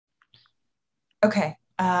Okay,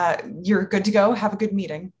 you're good to go. Have a good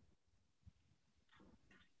meeting.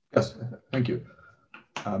 Yes, thank you.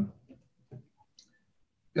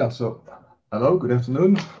 Yeah, so hello, good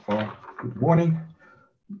afternoon or good morning.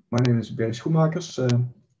 My name is Barry Schoenmakers.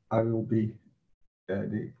 I will be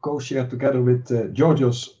the co-chair together with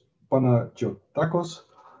Georgios Panagiotakos.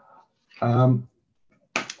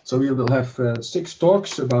 So we will have 6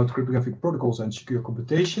 talks about cryptographic protocols and secure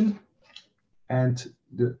computation. And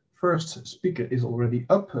the first speaker is already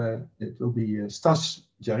up. It will be Stas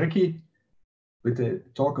Jarecki with a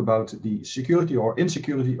talk about the security or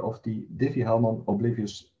insecurity of the Diffie-Hellman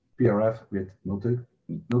oblivious PRF with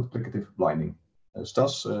multiplicative blinding.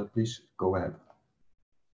 Stas, please go ahead.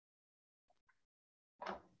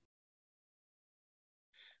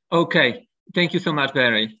 Okay, thank you so much,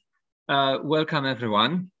 Barry. Welcome,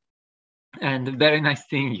 everyone, and very nice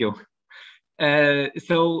seeing you. This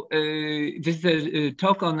is a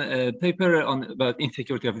talk on a paper about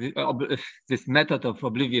insecurity of this method of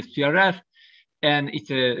oblivious PRF, and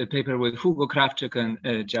it's a paper with Hugo Krawczyk and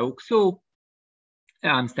Jiao Xu.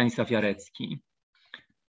 I'm Stanisław Jarecki.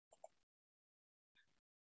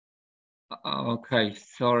 Okay,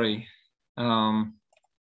 sorry.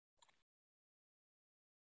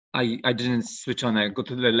 I didn't switch on. I go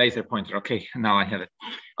to the laser pointer. Okay, now I have it.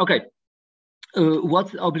 Okay,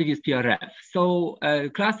 what's oblivious PRF? So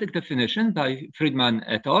classic definition by Friedman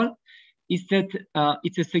et al. Is that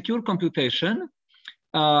it's a secure computation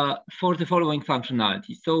for the following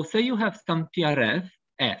functionality. So say you have some PRF,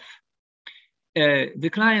 F. The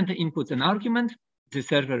client inputs an argument, the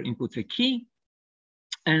server inputs a key,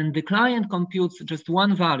 and the client computes just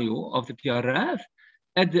one value of the PRF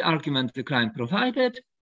at the argument the client provided,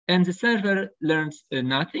 and the server learns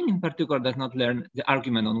nothing, in particular does not learn the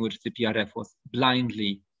argument on which the PRF was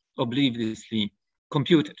blindly, obliviously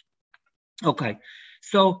computed. Okay,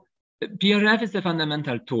 so PRF is a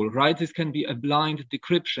fundamental tool, right? This can be a blind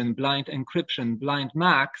decryption, blind encryption, blind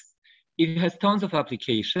max. It has tons of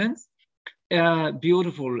applications,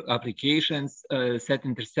 beautiful applications, set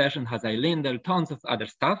intercession, Hazai-Lindell, tons of other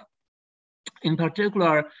stuff. In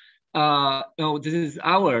particular, this is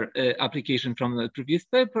our application from the previous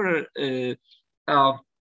paper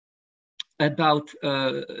about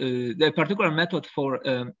the particular method for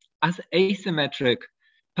asymmetric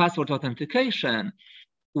password authentication,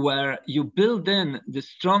 where you build in the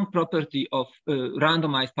strong property of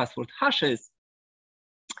randomized password hashes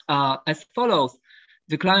as follows.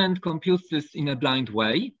 The client computes this in a blind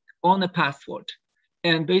way on a password,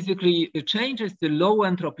 and basically it changes the low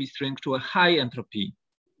entropy string to a high entropy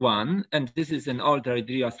one. And this is an older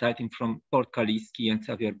idea citing from Port Kaliski and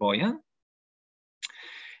Xavier Boyan.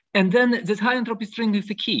 And then this high entropy string is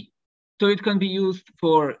the key. So it can be used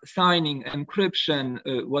for signing, encryption,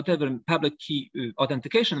 whatever public key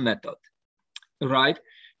authentication method, right?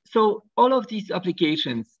 So all of these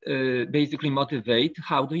applications basically motivate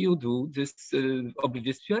how do you do this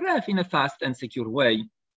oblivious PRF in a fast and secure way.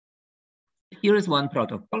 Here is one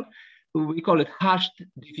protocol. We call it hashed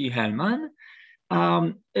Diffie-Hellman.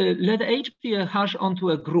 Let H be a hash onto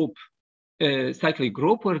a group, cyclic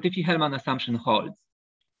group where Diffie-Hellman assumption holds.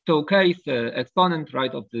 So K is the exponent,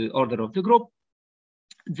 right, of the order of the group.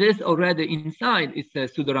 This already inside is a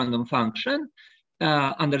pseudorandom function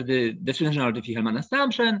under the definitional Diffie-Hellman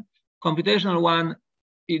assumption. Computational one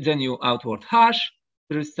is a new outward hash.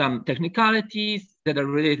 There is some technicalities that are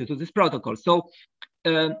related to this protocol. So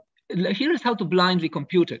here's how to blindly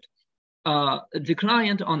compute it. The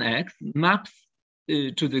client on X maps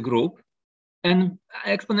to the group and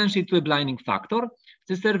exponentiates to a blinding factor.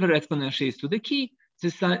 The server exponentiates to the key.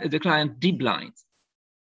 The client deblinds,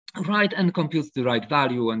 right, and computes the right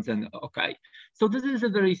value, and then okay. So this is a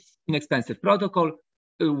very inexpensive protocol.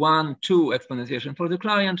 1, 2 exponentiation for the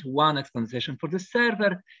client, 1 exponentiation for the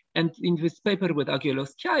server. And in this paper with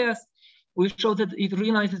Agielos-Kiayas, we show that it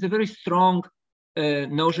realizes a very strong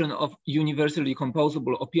notion of universally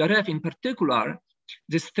composable OPRF. In particular,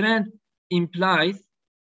 the strength implies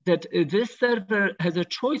that this server has a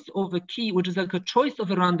choice of a key, which is like a choice of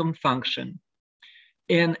a random function.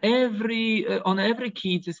 And on every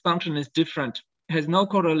key, this function is different, has no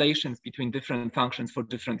correlations between different functions for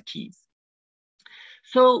different keys.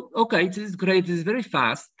 So, okay, this is great. This is very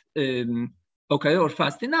fast, okay, or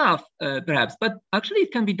fast enough, perhaps, but actually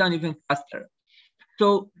it can be done even faster.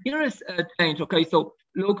 So here is a change, okay? So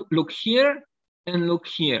look here and look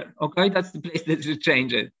here, okay? That's the place that you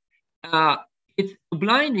change it. It's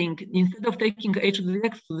blinding. Instead of taking h to the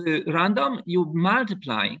x to the random, you're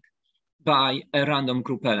multiplying by a random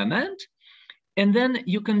group element. And then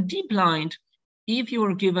you can deblind if you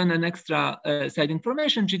are given an extra side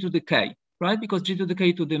information, g to the k. right? Because g to the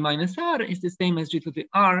k to the minus r is the same as g to the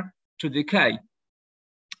r to the k.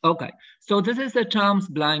 Okay, so this is a chance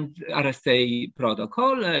blind RSA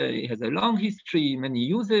protocol. It has a long history, many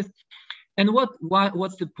uses. And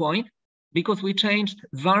what's the point? Because we changed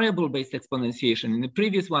variable-based exponentiation. In the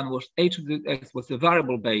previous one was a to the x was a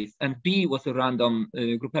variable base and b was a random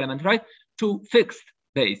group element, right? To fixed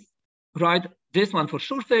base, right? This one for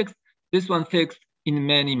sure fixed, this one fixed in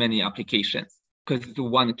many, many applications because it's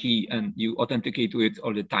one key and you authenticate to it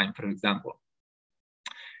all the time, for example.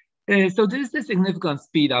 So this is a significant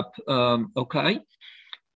speed up, okay?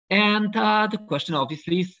 And the question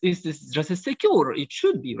obviously is this just as secure? It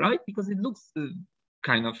should be, right? Because it looks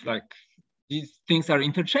kind of like these things are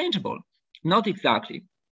interchangeable. Not exactly.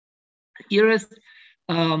 Here is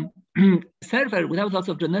server without lots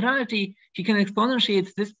of generality. He can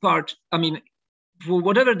exponentiate this part. I mean, for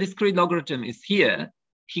whatever discrete logarithm is here,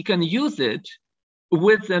 he can use it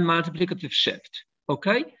with a multiplicative shift,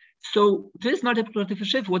 okay? So this multiplicative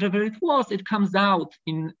shift, whatever it was, it comes out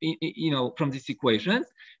in from these equations.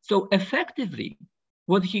 So effectively,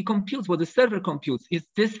 what he computes, what the server computes, is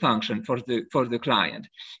this function for the client.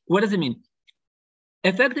 What does it mean?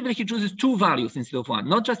 Effectively, he chooses two values instead of one,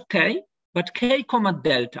 not just k, but k comma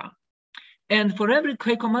delta. And for every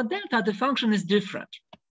k comma delta, the function is different.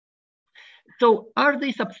 So are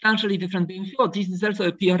they substantially different being thought? This is also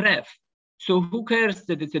a PRF. So who cares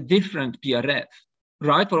that it's a different PRF,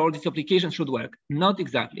 right? For all these applications should work. Not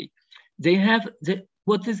exactly. They have,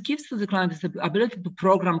 what this gives to the client is the ability to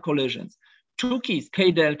program collisions. Two keys, k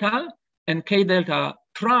delta and k delta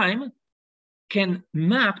prime, can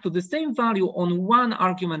map to the same value on one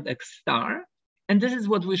argument x star. And this is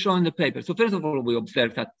what we show in the paper. So first of all, we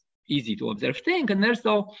observe that easy to observe thing. And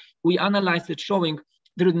also we analyze it showing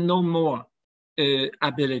there is no more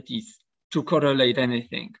abilities to correlate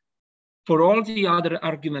anything. For all the other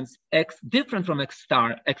arguments x different from x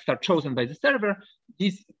star chosen by the server,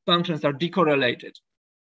 these functions are decorrelated.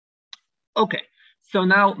 Okay, so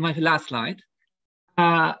now my last slide.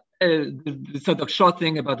 The sort of short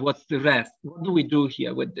thing about what's the rest. What do we do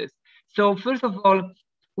here with this? So first of all,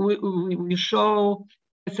 we show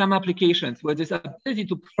some applications where this ability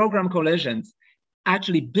to program collisions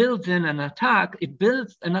actually builds in an attack. It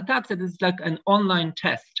builds an attack that is like an online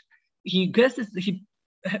test. He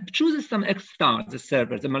chooses some x star, the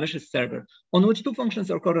server, the malicious server, on which two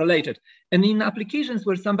functions are correlated. And in applications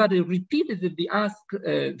where somebody repeatedly asks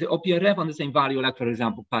the OPRF on the same value, like for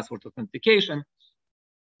example, password authentication,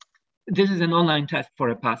 this is an online test for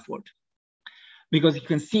a password because you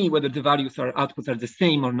can see whether the values or outputs are the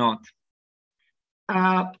same or not.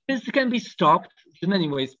 This can be stopped in many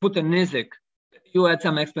ways. Put a NISIC, you add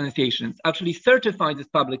some exponentiations, actually certify this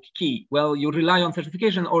public key. Well, you rely on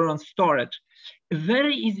certification or on storage. A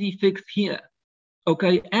very easy fix here.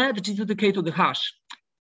 Okay, add g to the k to the hash.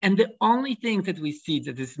 And the only thing that we see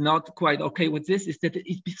that is not quite okay with this is that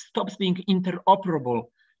it stops being interoperable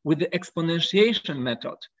with the exponentiation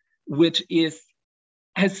method, which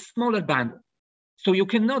has smaller bandwidth. So you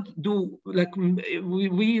cannot do like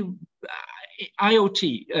IoT,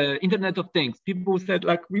 Internet of Things. People said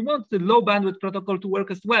like, we want the low bandwidth protocol to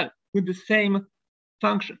work as well with the same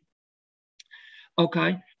function.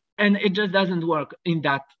 Okay, and it just doesn't work in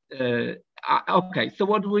that. Okay, so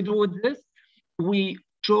what do we do with this? We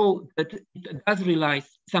show that it does realize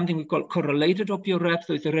something we call correlated OPRF.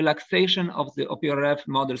 So it's a relaxation of the OPRF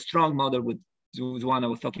model, strong model with the one I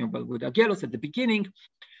was talking about with Aggelos at the beginning.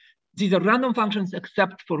 These are random functions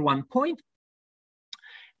except for one point.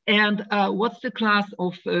 And what's the class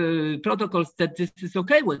of protocols that this is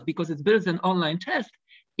okay with? Because it builds an online test,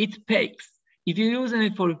 it's PAKEs. If you're using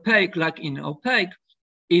it for PAKE, like in opaque,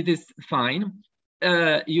 it is fine.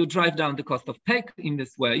 You drive down the cost of PAKE in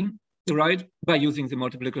this way, right? By using the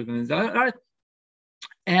multiplicative, right?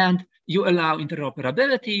 And you allow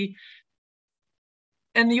interoperability.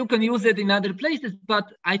 And you can use it in other places,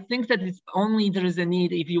 but I think that it's only there is a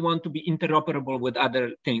need if you want to be interoperable with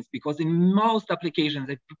other things, because in most applications,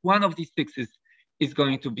 one of these fixes is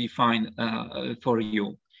going to be fine for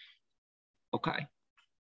you. Okay,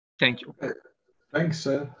 thank you. Thanks,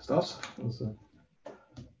 Stas. That was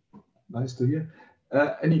nice to hear.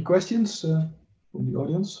 Any questions from the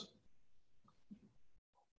audience?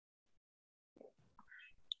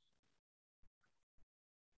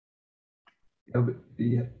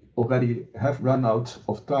 We already have run out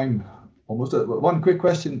of time almost. One quick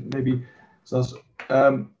question, maybe, Stas.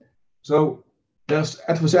 So there's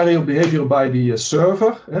adversarial behavior by the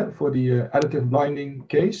server for the additive blinding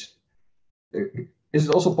case. Is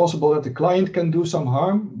it also possible that the client can do some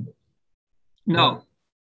harm? No.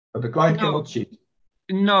 But the client cannot cheat?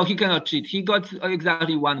 No, he cannot cheat. He got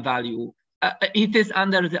exactly one value. It is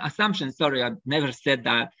under the assumption, sorry, I never said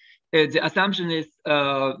that. The assumption is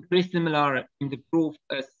very similar in the proof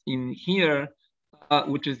as in here,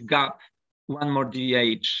 which is gap, one more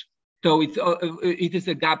DH. So it is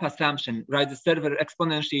a gap assumption, right? The server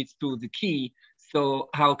exponentiates to the key. So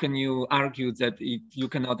how can you argue that you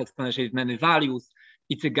cannot exponentiate many values?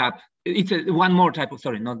 It's a gap. It's a one more type of,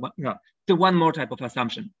 sorry, not one, no, it's a one more type of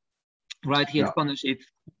assumption, right? He exponentiates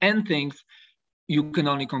n things. You can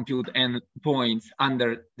only compute n points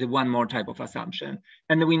under the one more type of assumption.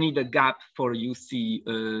 And we need a gap for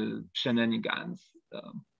UC shenanigans.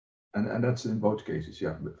 And that's in both cases,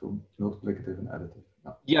 yeah, but for multiplicative and additive.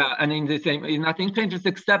 No. Yeah, and in the same, nothing changes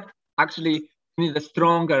except actually we need a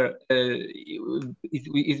stronger,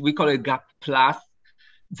 we call it gap plus.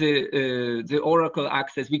 The Oracle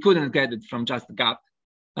access, we couldn't get it from just gap.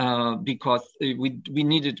 Because we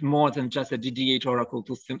needed more than just a DDH oracle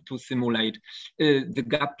to simulate. The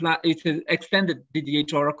gap, it's an extended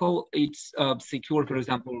DDH oracle. It's secure, for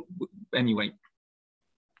example, anyway.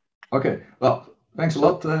 Okay, well, thanks a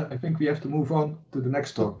lot. I think we have to move on to the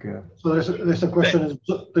next talk. So there's a question.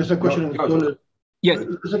 There's a question in Solib. Yes.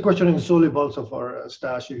 There's a question in Solib also for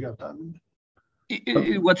Stash, if you have time.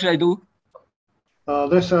 What should I do?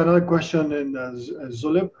 There's another question in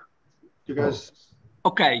Zulib. You guys.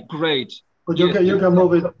 Okay, great. But you can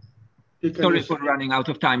move it. Sorry for running out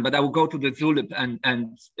of time, but I will go to the Zulib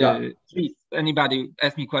and please, anybody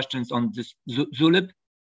ask me questions on this Zulib?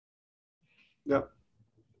 Yeah.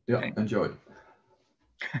 Yeah, okay. Enjoy.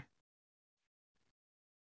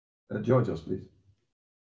 Georgios, please.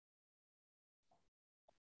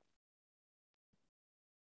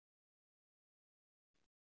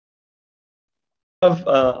 Have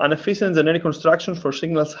an efficient generic construction for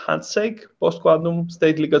signals handshake, post-quantum,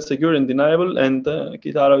 state legal secure and deniable, and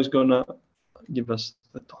Kitaro is gonna give us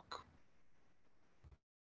the talk.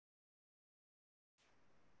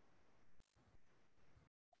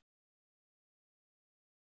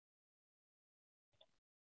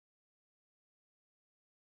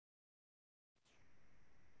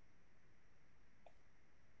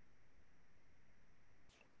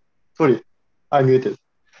 Sorry, I muted.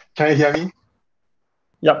 Can you hear me?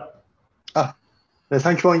 Yeah.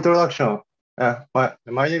 Thank you for introduction.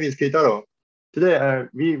 My name is Keitaro. Today,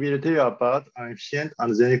 we will tell you about an efficient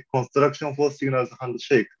and generic construction for signals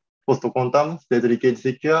handshake, post-quantum, state leakage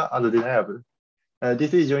secure, and deniable.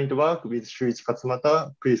 This is joint work with Shuichi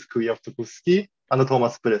Katsumata, Chris Kwiatkowski, and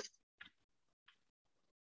Thomas Press.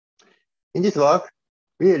 In this work,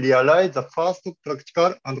 we realize the first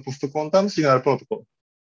practical and post-quantum signal protocol.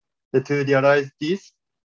 To realize this,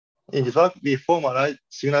 in this work, we formalize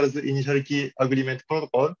signals initial key agreement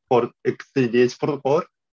protocol called XCDH protocol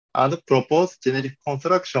and propose generic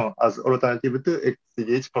construction as alternative to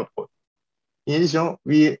XCDH protocol. In addition,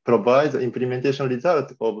 we provide the implementation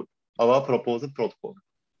result of our proposed protocol.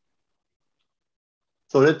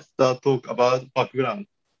 So let's talk about background.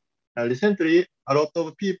 Recently, a lot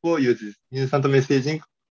of people use instant messaging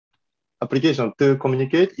application to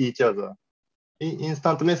communicate each other. In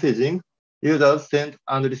instant messaging, users send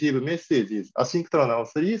and receive messages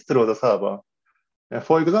asynchronously through the server.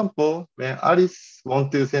 For example, when Alice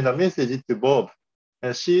wants to send a message to Bob,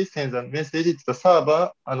 she sends a message to the server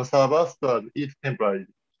and the server stores it temporarily.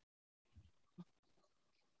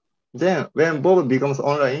 Then, when Bob becomes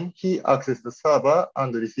online, he accesses the server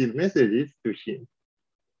and receives messages to him.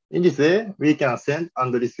 In this way, we can send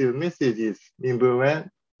and receive messages even when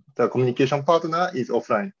the communication partner is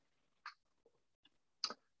offline.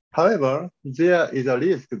 However, there is a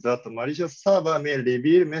risk that malicious server may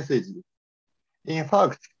reveal messages. In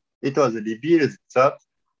fact, it was revealed that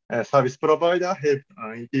service provider helped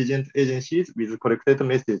intelligence agencies with corrected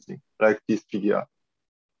messaging, like this figure.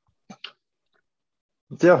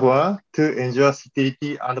 Therefore, to ensure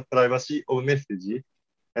security and privacy of messages,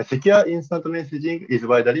 secure instant messaging is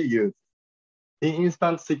widely used. In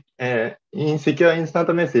secure instant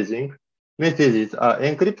messaging, messages are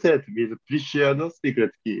encrypted with pre-shared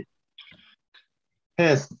secret key.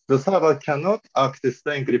 Hence, the server cannot access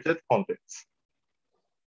the encrypted contents.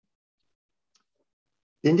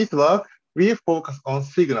 In this work, we focus on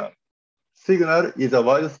Signal. Signal is a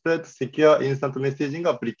widespread secure instant messaging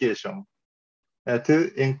application.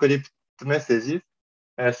 To encrypt messages,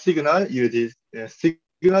 Signal uses a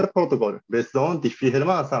Signal protocol based on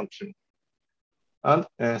Diffie-Hellman assumption. And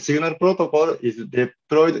Signal protocol is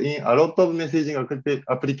deployed in a lot of messaging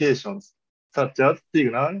applications, such as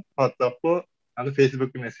Signal, WhatsApp, and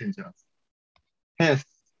Facebook messengers. Hence,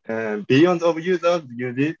 billions of users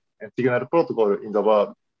use Signal protocol in the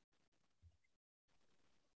world.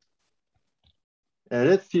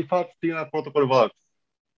 Let's see how Signal protocol works.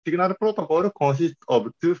 signal protocol consists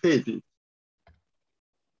of two phases.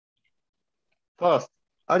 First,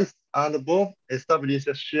 Alice and Bob established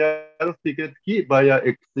a shared secret key via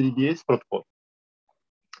X3DH protocol.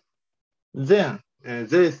 Then,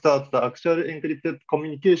 they start the actual encrypted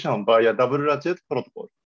communication via double ratchet protocol.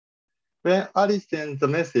 When Alice sends the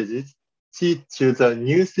messages, she chooses a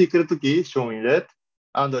new secret key shown in red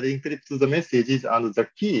and encrypts the messages and the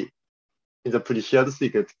key in the pre-shared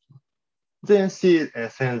secret key. Then she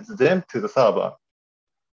sends them to the server.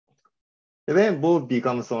 When Bob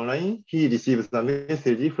becomes online, he receives the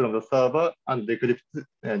message from the server and decrypts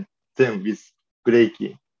them with gray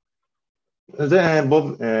key. Then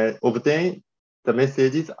Bob obtains the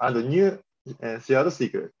messages and a new shared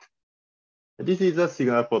secret. This is the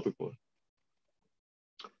signal protocol.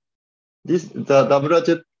 The double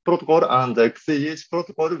ratchet protocol and the XCH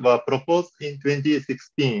protocol were proposed in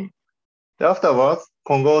 2016. Afterwards,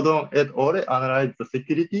 Congordon et al. Analyzed the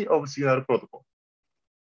security of signal protocol.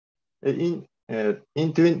 In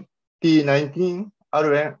 2019,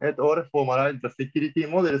 Allen et al. Formalized the security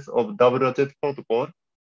models of double ratchet protocol,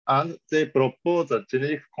 and they proposed a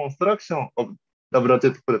generic construction of double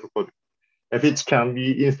ratchet protocol, which can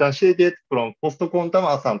be instantiated from post-quantum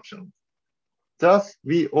assumptions. Thus,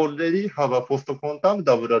 we already have a post-quantum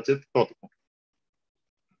double ratchet protocol.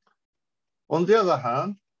 On the other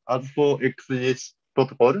hand, as for XCH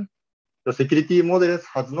protocol, the security models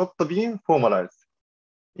has not been formalized.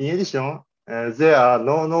 In addition, there are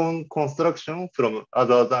no known constructions from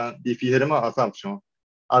other than Diffie-Hellman assumption,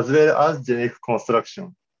 as well as generic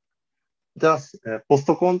construction. Thus,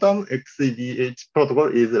 post-quantum XCDH protocol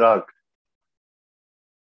is lagged.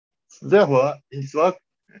 Therefore, in this work,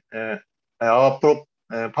 our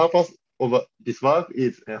purpose of this work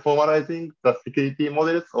is formalizing the security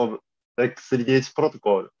models of the XCDH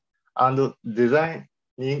protocol and designing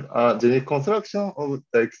a generic construction of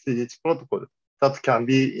the XCDH protocol that can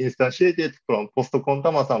be instantiated from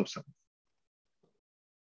post-quantum assumptions.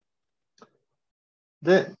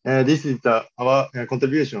 Then, this is our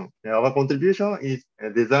contribution. Our contribution is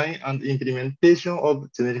design and implementation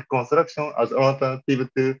of generic construction as alternative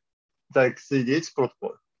to the XCDH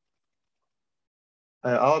protocol.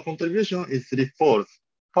 Our contribution is threefold.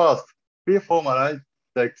 First, we formalize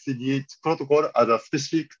the XCDH protocol as a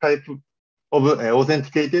specific type of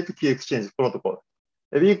authenticated key exchange protocol.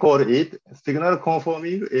 We call it signal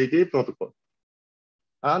conforming AK protocol.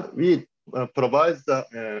 And we provide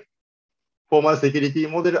the formal security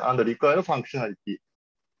model and required functionality.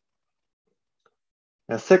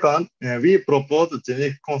 Second, we propose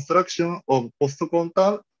generic construction of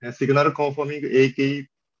post-quantum signal conforming AK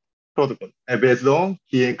protocol based on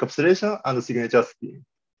key encapsulation and signature scheme.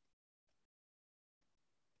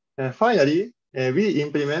 Finally, we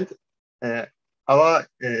implement our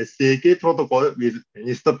CAK protocol with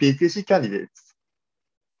NIST PQC candidates.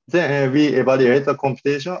 Then we evaluate the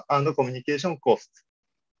computation and communication costs.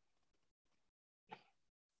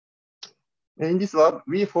 In this work,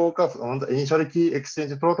 we focus on the initial key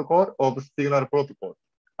exchange protocol of signal protocol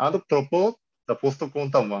and propose the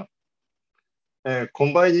post-quantum one.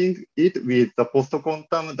 Combining it with the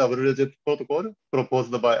post-quantum double ratchet protocol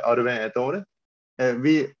proposed by Allen et al.,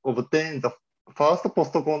 we obtain the first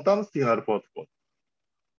post-quantum signal protocol.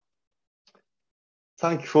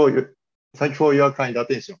 Thank you for your kind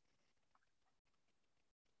attention.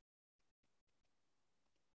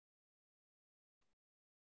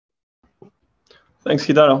 Thanks,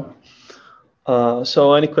 Kitaro.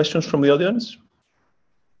 So any questions from the audience?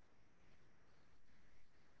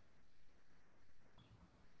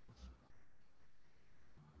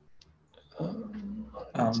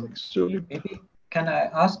 Maybe can I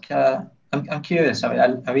ask? I'm curious. I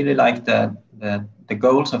mean, I really like the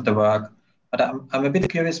goals of the work, but I'm a bit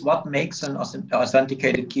curious. What makes an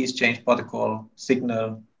authenticated key exchange protocol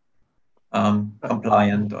signal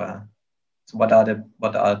compliant, or so what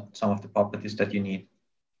are some of the properties that you need?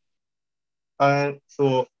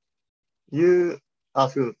 So you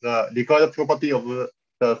ask the required property of the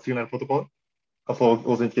signal protocol for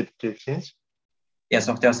authenticated key exchange? Yes,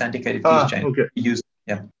 of the authenticated key exchange. Okay.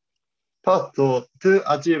 Yeah. First, so to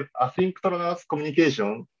achieve asynchronous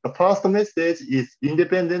communication, the first message is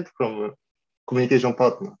independent from communication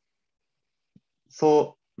partner.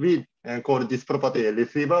 So we call this property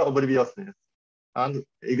receiver obliviousness. And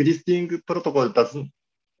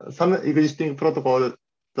some existing protocol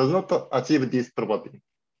does not achieve this property.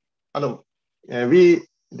 And we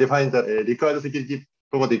define the required security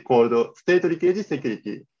property called state leakage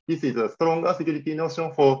security. This is a stronger security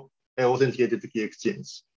notion for authenticated key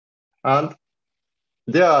exchange. And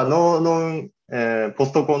there are no known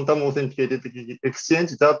post-quantum authenticated key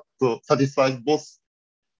exchange that satisfies both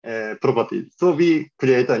properties. So we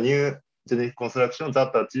create a new genetic construction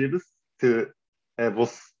that achieves to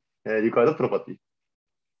both required properties.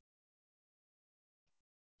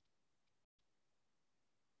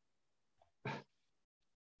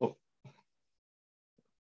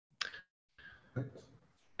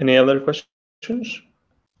 Any other questions?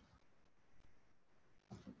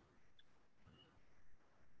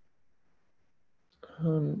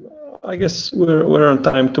 I guess we're on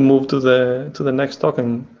time to move to the next talk,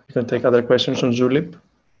 and you can take other questions on Zulip.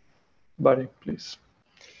 Barry, please.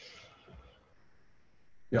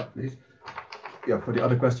 Yeah, please. Yeah, for the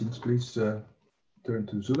other questions, please turn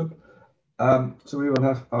to Zulip. So we will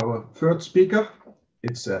have our third speaker.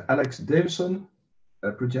 It's Alex Davison,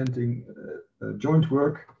 presenting joint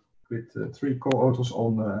work with 3 co-authors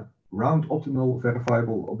on round optimal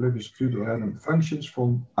verifiable oblivious pseudo-random functions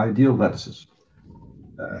from ideal lattices.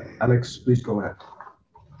 Alex, please go ahead.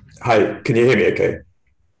 Hi, can you hear me okay?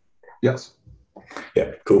 Yes.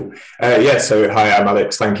 Yeah, cool. So hi, I'm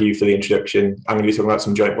Alex. Thank you for the introduction. I'm going to be talking about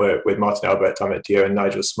some joint work with Martin Albert, Amit Dio, and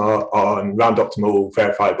Nigel Smart on round optimal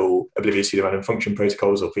verifiable oblivious pseudo-random function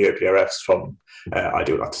protocols, or VOPRFs, from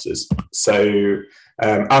ideal lattices. So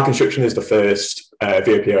our construction is the first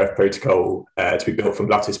VOPRF protocol to be built from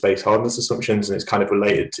lattice-based hardness assumptions, and it's kind of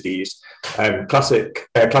related to these classical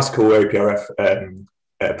OPRF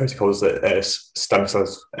protocols that Stanislav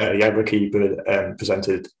Jabraki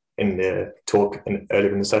presented in the talk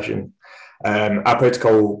earlier in the session. Our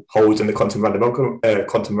protocol holds in the quantum random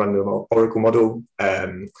oracle model,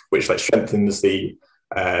 which strengthens the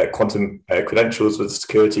quantum credentials with the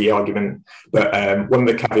security argument. But one of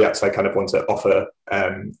the caveats I kind of want to offer,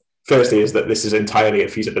 firstly, is that this is entirely a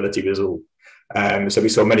feasibility result. So we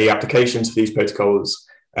saw many applications for these protocols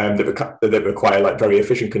that require very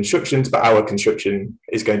efficient constructions, but our construction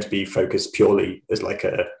is going to be focused purely as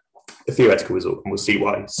a theoretical result, and we'll see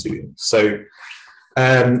why soon. So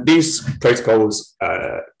these protocols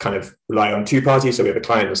kind of rely on 2 parties. So we have a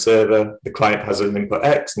client and a server. The client has an input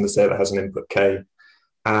X and the server has an input K.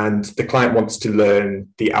 And the client wants to learn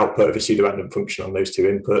the output of a pseudo-random function on those 2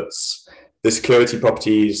 inputs. The security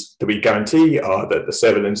properties that we guarantee are that the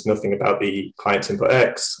server learns nothing about the client's input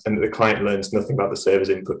X, and that the client learns nothing about the server's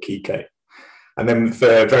input key K. And then for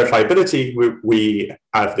verifiability, we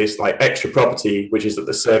have this extra property, which is that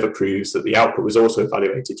the server proves that the output was also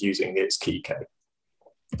evaluated using its key K.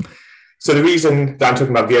 So the reason that I'm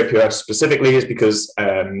talking about VOPRFs specifically is because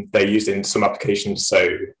they're used in some applications. So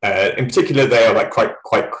in particular, they are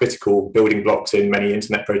quite critical building blocks in many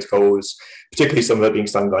internet protocols, particularly some that are being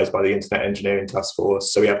standardized by the Internet Engineering Task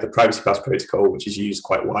Force. So we have the Privacy Pass protocol, which is used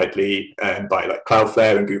quite widely by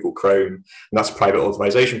Cloudflare and Google Chrome, and that's a private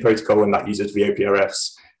authorization protocol, and that uses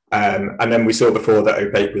VOPRFs. And then we saw before that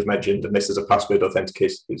Opaque was mentioned, and this is a password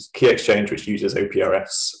authenticated key exchange, which uses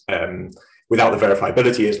OPRFs without the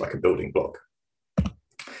verifiability as a building block.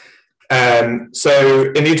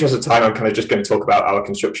 So in the interest of time, I'm kind of just going to talk about our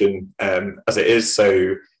construction as it is.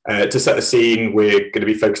 So to set the scene, we're going to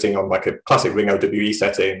be focusing on a classic ring LWE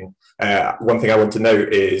setting. One thing I want to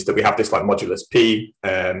note is that we have this modulus P,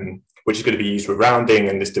 which is going to be used for rounding,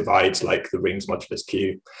 and this divides the ring's modulus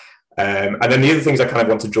Q. And then the other things I kind of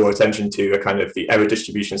want to draw attention to are kind of the error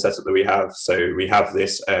distribution setup that we have. So we have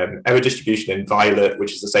this error distribution in violet,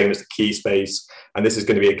 which is the same as the key space. And this is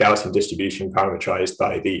going to be a Gaussian distribution parameterized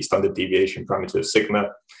by the standard deviation parameter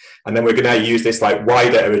sigma. And then we're going to use this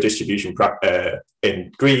wider error distribution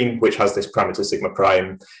in green, which has this parameter sigma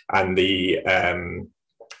prime. And the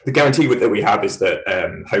guarantee that we have is that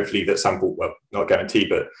hopefully that sample, well, not guarantee,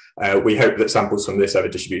 but we hope that samples from this error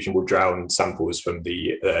distribution will drown samples from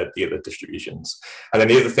the other distributions. And then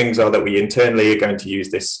the other things are that we internally are going to use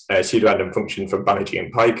this pseudo-random function from Banerjee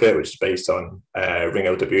and Piker, which is based on ring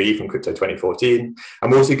LWE from Crypto 2014.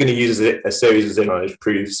 And we're also going to use a series of zero-knowledge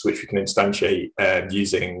proofs, which we can instantiate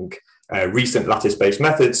using recent lattice-based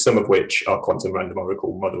methods, some of which are quantum random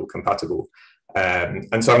oracle model compatible.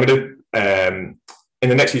 And so I'm going to in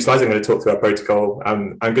the next few slides, I'm going to talk through our protocol.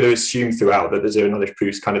 I'm going to assume throughout that the zero-knowledge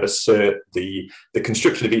proofs kind of assert the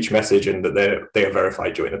construction of each message and that they are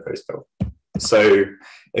verified during the protocol. So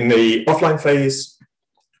in the offline phase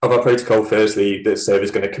of our protocol, firstly, the server is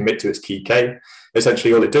going to commit to its key K.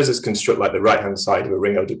 Essentially, all it does is construct the right-hand side of a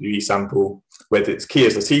ring LWE sample, where its key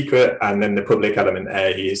is the secret, and then the public element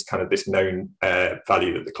A is kind of this known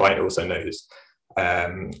value that the client also knows.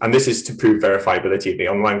 And this is to prove verifiability in the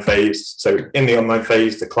online phase. So in the online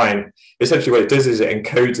phase, the client, essentially what it does is it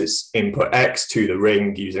encodes its input X to the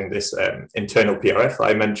ring using this internal PRF that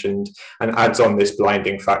I mentioned, and adds on this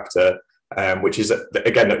blinding factor, which is,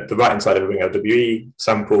 again, the right-hand side of the ring LWE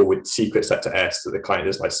sample with secret set to S that the client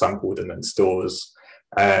is sampled and then stores.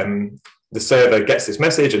 The server gets this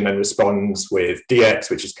message and then responds with dx,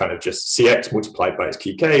 which is kind of just cx multiplied by its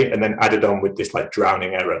key k, and then added on with this like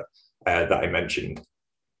drowning error that I mentioned.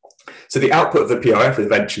 So the output of the PRF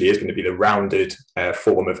eventually is going to be the rounded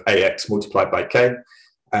form of AX multiplied by K.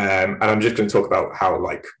 And I'm just going to talk about how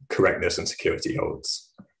like correctness and security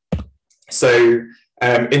holds. So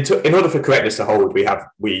in order for correctness to hold, we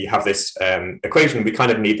have this equation. We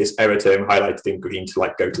kind of need this error term highlighted in green to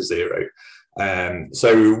like go to 0.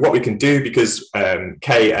 So what we can do, because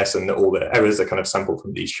K, S, and all the errors are kind of sampled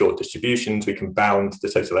from these short distributions, we can bound the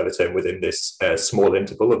total error term within this small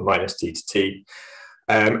interval of minus t to t.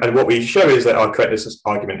 And what we show is that our correctness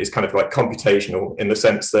argument is kind of like computational in the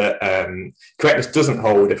sense that correctness doesn't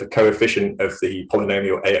hold if a coefficient of the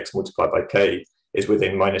polynomial ax multiplied by k is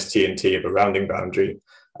within minus t and t of a rounding boundary.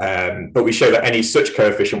 But we show that any such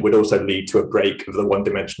coefficient would also lead to a break of the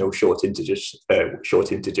one-dimensional short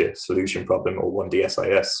integer solution problem, or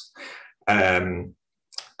 1DSIS. And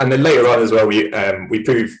then later on as well, we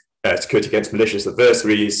prove security against malicious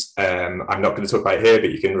adversaries. I'm not going to talk about it here,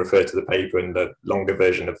 but you can refer to the paper and the longer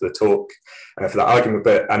version of the talk for that argument.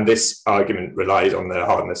 And this argument relies on the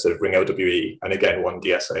hardness of ring LWE and again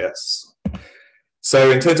 1DSIS.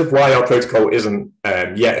 So in terms of why our protocol isn't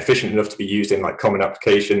yet efficient enough to be used in like common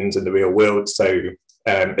applications in the real world. So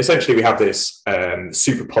essentially we have this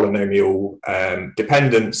super polynomial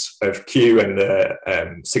dependence of Q and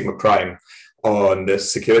the sigma prime on the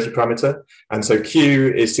security parameter. And so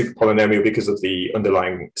Q is super polynomial because of the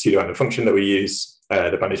underlying pseudo-random function that we use,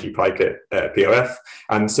 the Banerjee-Pikert PRF,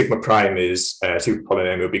 and sigma prime is super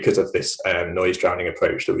polynomial because of this noise drowning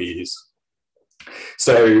approach that we use.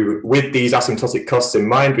 So with these asymptotic costs in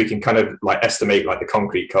mind, we can kind of like estimate like the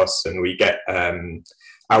concrete costs, and we get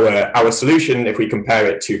our solution, if we compare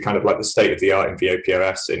it to kind of like the state of the art in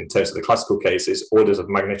VOPRS in terms of the classical cases, orders of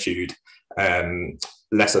magnitude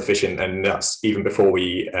less efficient, and that's even before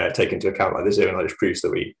we take into account like the zero knowledge proofs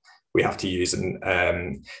that we have to use.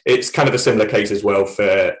 And it's kind of a similar case as well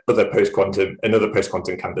for another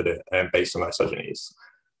post-quantum candidate based on isogenes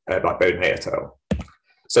by Bowden et al.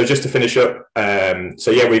 So just to finish up,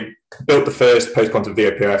 so yeah, we built the first post-quantum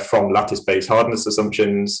VOPRF from lattice-based hardness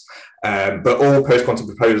assumptions, but all post-quantum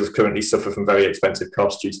proposals currently suffer from very expensive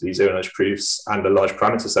costs due to these zero-knowledge proofs and the large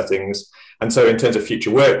parameter settings. And so in terms of future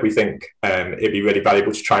work, we think it'd be really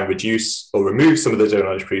valuable to try and reduce or remove some of the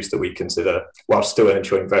zero-knowledge proofs that we consider while still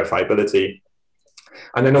ensuring verifiability.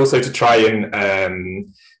 And then also to try and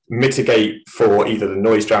mitigate for either the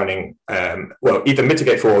noise drowning, either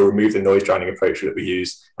mitigate for or remove the noise drowning approach that we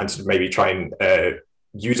use, and to maybe try and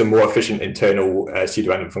use a more efficient internal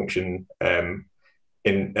pseudo-random function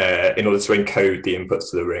in order to encode the inputs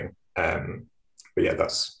to the ring. But yeah,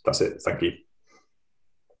 that's it. Thank you.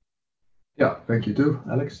 Yeah, thank you too,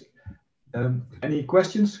 Alex. Any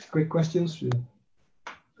questions? Quick questions?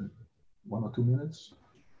 1 or 2 minutes.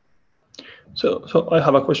 So I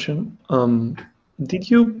have a question. Did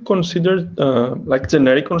you consider like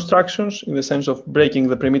generic constructions in the sense of breaking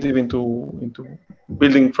the primitive into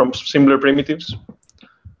building from similar primitives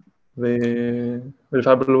the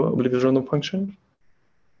verifiable oblivious random function?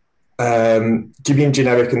 Do you mean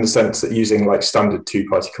generic in the sense that using like standard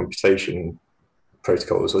two-party computation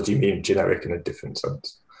protocols, or do you mean generic in a different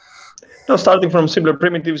sense? No, starting from similar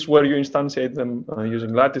primitives where you instantiate them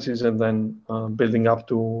using lattices and then building up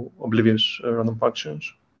to oblivious random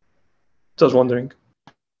functions. Just wondering.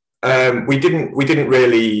 We didn't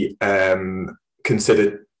really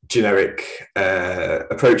consider generic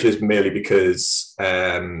approaches merely because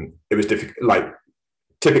it was difficult. Like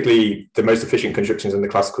typically, the most efficient constructions in the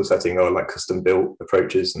classical setting are like custom-built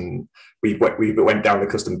approaches, and we went down the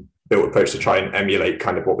custom-built approach to try and emulate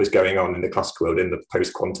kind of what was going on in the classical world in the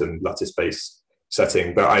post-quantum lattice-based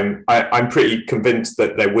setting. But I'm pretty convinced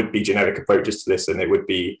that there would be generic approaches to this, and it'd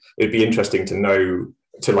be interesting to know,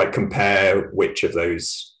 to like compare which of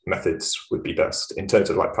those methods would be best in terms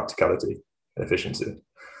of like practicality and efficiency.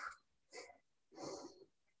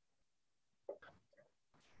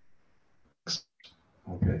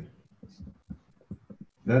 Okay.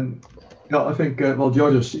 Then, yeah, I think, well,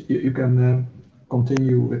 Georgios, you can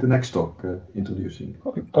continue with the next talk, introducing.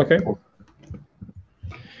 Okay.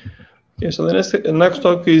 Okay, so the next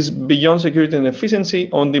talk is Beyond Security and Efficiency,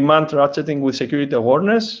 On-Demand Ratcheting with Security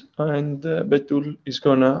Awareness, and Betul is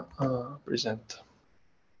gonna present.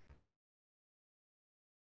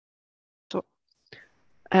 So,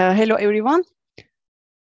 hello everyone.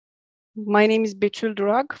 My name is Betul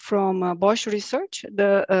Durag from Bosch Research.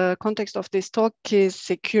 The context of this talk is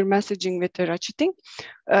secure messaging with ratcheting.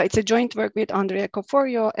 It's a joint work with Andrea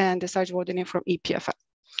Coforio and Serge Vodene from EPFL.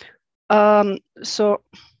 So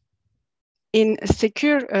In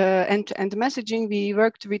secure end-to-end messaging, we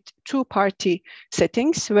worked with two-party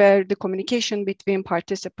settings where the communication between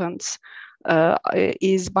participants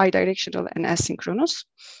is bidirectional and asynchronous.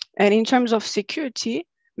 And in terms of security,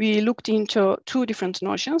 we looked into two different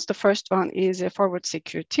notions. The first one is forward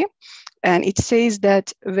security, and it says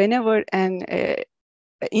that whenever an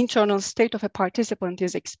internal state of a participant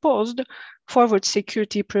is exposed, forward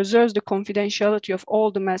security preserves the confidentiality of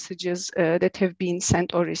all the messages that have been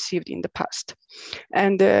sent or received in the past.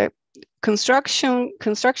 And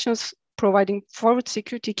constructions providing forward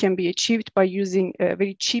security can be achieved by using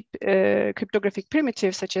very cheap cryptographic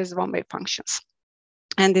primitives such as one-way functions.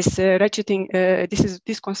 And this ratcheting,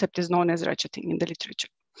 this concept is known as ratcheting in the literature.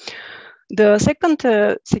 The second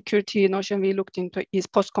security notion we looked into is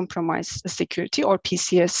post-compromise security, or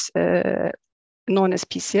PCS, known as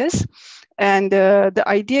PCS. And the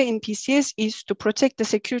idea in PCS is to protect the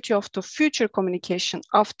security of the future communication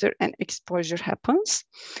after an exposure happens.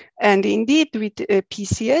 And indeed, with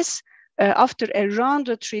PCS, after a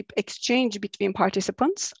round-trip exchange between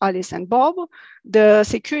participants, Alice and Bob, the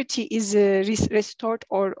security is restored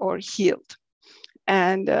or healed.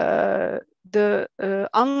 And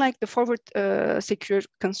unlike the forward secure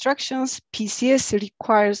constructions, PCS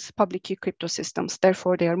requires public key crypto systems.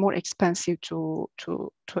 Therefore, they are more expensive to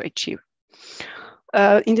achieve.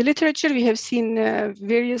 In the literature, we have seen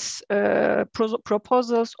various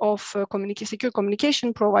proposals of secure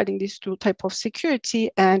communication providing these two types of security.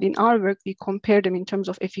 And in our work, we compare them in terms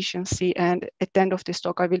of efficiency. And at the end of this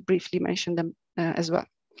talk, I will briefly mention them as well.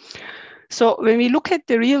 So when we look at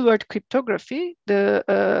the real-world cryptography,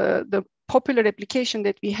 the popular application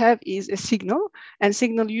that we have is a Signal, and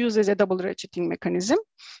Signal uses a double ratcheting mechanism.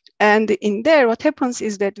 And in there, what happens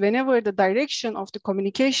is that whenever the direction of the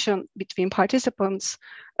communication between participants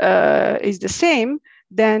is the same,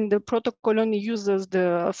 then the protocol only uses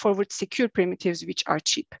the forward secure primitives, which are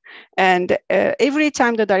cheap. And every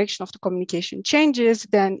time the direction of the communication changes,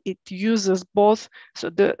 then it uses both. So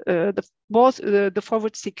both the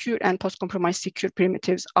forward secure and post-compromise secure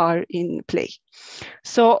primitives are in play.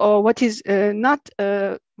 So what is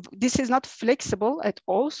this is not flexible at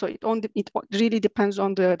all. So it really depends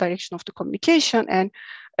on the direction of the communication. And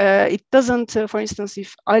it doesn't, for instance,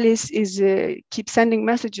 if Alice keeps sending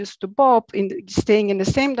messages to Bob staying in the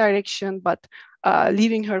same direction, but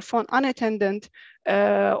leaving her phone unattended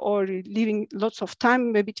or leaving lots of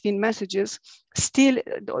time between messages, still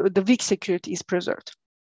the weak security is preserved.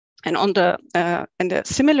 And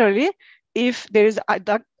similarly, if there is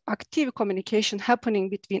active communication happening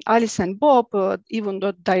between Alice and Bob, even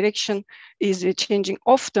though direction is changing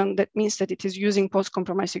often, that means that it is using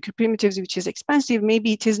post-compromise secure primitives, which is expensive.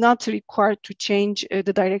 Maybe it is not required to change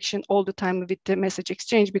the direction all the time with the message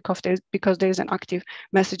exchange because there is an active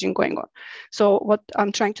messaging going on. So what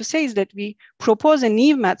I'm trying to say is that we propose a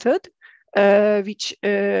Neve method,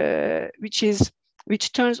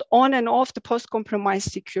 which turns on and off the post-compromise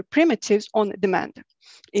secure primitives on demand,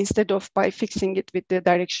 instead of by fixing it with the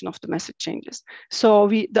direction of the message changes. So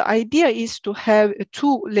the idea is to have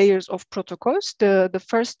two layers of protocols. The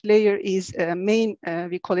first layer is main,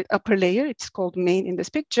 we call it upper layer. It's called main in this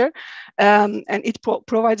picture. And it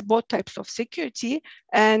provides both types of security.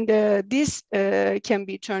 And this can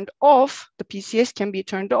be turned off. The PCS can be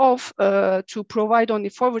turned off to provide only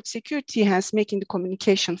forward security, hence making the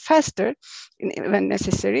communication faster when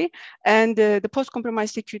necessary. And the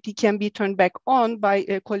post-compromise security can be turned back on by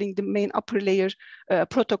calling the main upper layer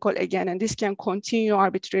protocol again. And this can continue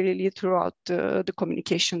arbitrarily throughout the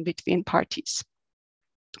communication between parties.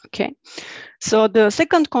 Okay, so the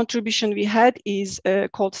second contribution we had is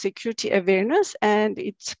called security awareness, and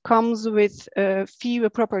it comes with few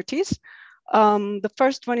properties. The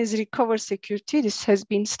first one is recover security. This has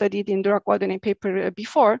been studied in the Rock-Walden paper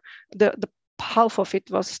before. The half of it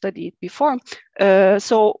was studied before.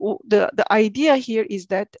 So the idea here is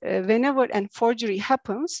that whenever a forgery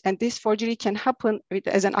happens, and this forgery can happen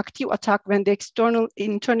as an active attack when the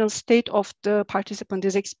internal state of the participant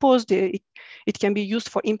is exposed, it can be used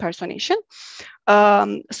for impersonation.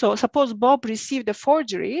 So suppose Bob received a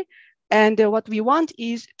forgery, and what we want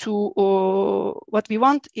is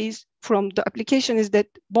from the application is that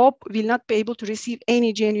Bob will not be able to receive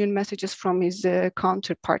any genuine messages from his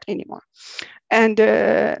counterpart anymore. And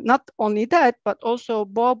not only that, but also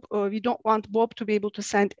Bob, we don't want Bob to be able to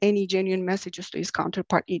send any genuine messages to his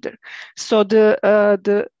counterpart either. So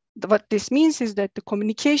what this means is that the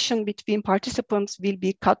communication between participants will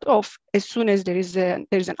be cut off as soon as there is an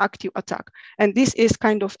active attack, and this is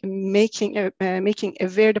kind of making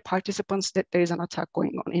aware the participants that there is an attack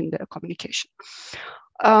going on in the communication.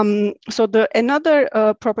 So another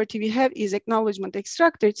property we have is acknowledgement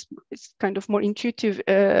extractor. It's kind of more intuitive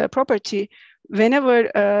property.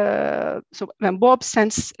 Whenever, so when Bob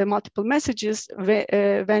sends multiple messages,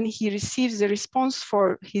 when he receives the response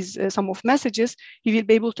for his sum of messages, he will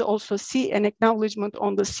be able to also see an acknowledgement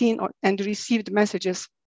on the seen and received messages,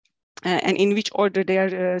 and in which order they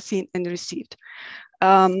are seen and received.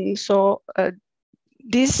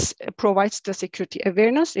 This provides the security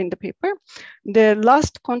awareness in the paper. The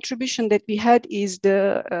last contribution that we had is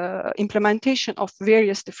the implementation of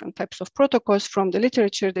various different types of protocols from the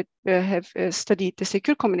literature that have studied the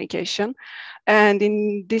secure communication. And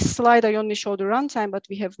in this slide, I only show the runtime, but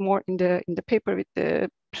we have more in the paper with the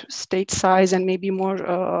state size and maybe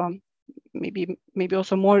more maybe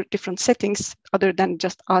also more different settings other than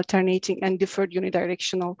just alternating and deferred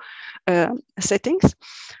unidirectional settings.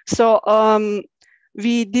 So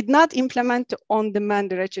we did not implement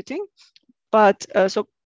on-demand ratcheting, but so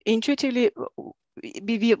intuitively,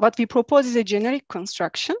 what we propose is a generic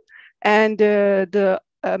construction, and the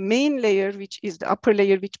main layer, which is the upper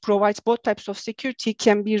layer, which provides both types of security,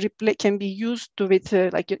 can be used with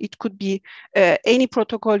like it could be any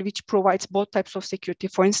protocol which provides both types of security.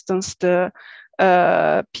 For instance, the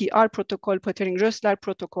PR protocol, Poettering-Rössler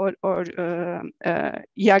protocol, or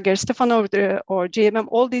Jaeger-Stefanov or JMM,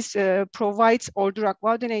 all these provides, or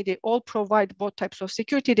Dirac-Vaudinay, they all provide both types of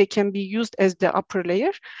security. They can be used as the upper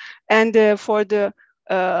layer. And for the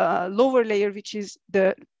lower layer, which is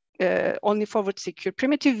the only forward secure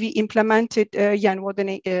primitive, we implemented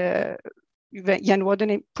Jan-Wadenay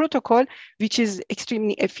protocol, which is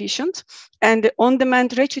extremely efficient. And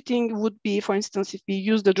on-demand ratcheting would be, for instance, if we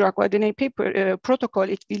use the Dirac-Vaudinay paper protocol,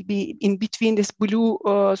 it will be in between this blue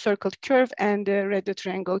circled curve and the red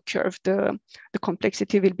triangle curve. The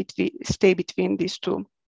complexity will stay between these two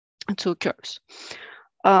curves.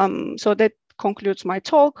 So that concludes my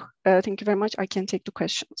talk. Thank you very much. I can take the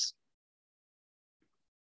questions.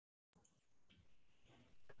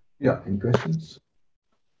 Yeah, any questions?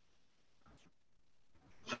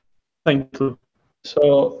 Thank you.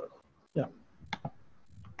 So, yeah.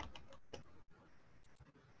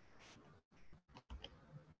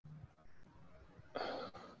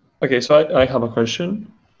 Okay, so I have a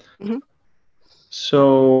question. Mm-hmm.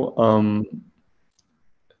 So,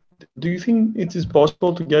 do you think it is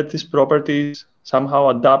possible to get these properties somehow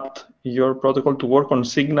adapt your protocol to work on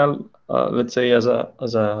signal, let's say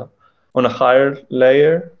on a higher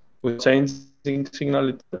layer with changing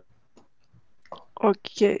signal?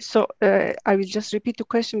 Okay, so I will just repeat the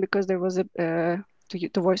question because there was the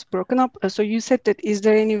voice broken up. So you said that is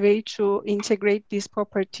there any way to integrate these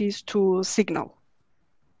properties to signal?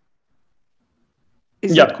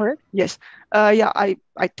 Is that correct? Yes. Yeah, I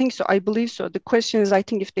think so. I believe so. The question is, I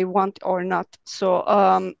think, if they want or not. So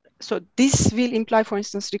so this will imply, for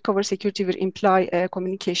instance, recover security will imply a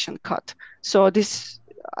communication cut. So this,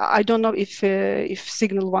 I don't know if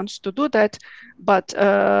Signal wants to do that, but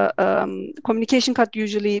communication cut,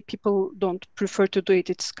 usually people don't prefer to do it.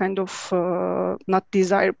 It's kind of not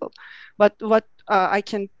desirable. But what I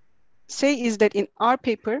can say is that in our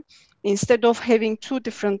paper, instead of having two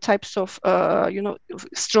different types of,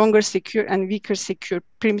 stronger secure and weaker secure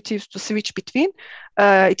primitives to switch between,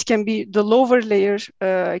 it can be the lower layer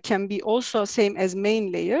can be also same as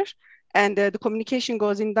main layer, and the communication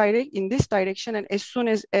goes in this direction. And as soon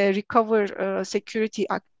as recover security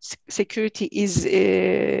is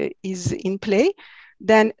in play,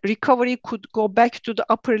 then recovery could go back to the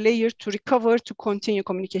upper layer to recover to continue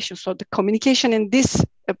communication. So the communication in this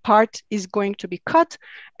part is going to be cut,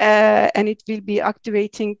 and it will be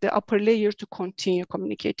activating the upper layer to continue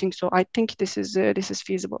communicating. So I think this is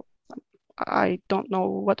feasible. I don't know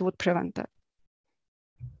what would prevent that.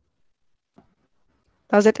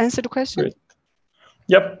 Does that answer the question? Great.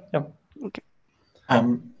 Yep. Okay.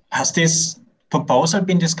 Has this proposal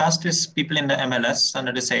been discussed with people in the MLS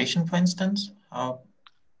standardization, for instance?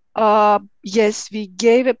 Yes, we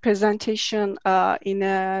gave a presentation in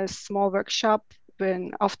a small workshop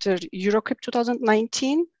after Eurocrypt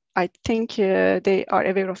 2019. I think they are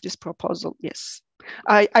aware of this proposal, yes.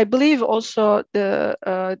 I believe also the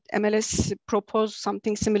MLS proposed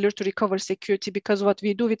something similar to recover security, because what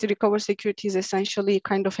we do with the recover security is essentially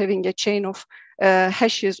kind of having a chain of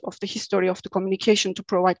hashes of the history of the communication to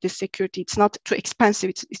provide this security. It's not too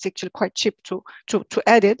expensive. It's actually quite cheap to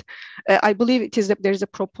add it. I believe it is that there is a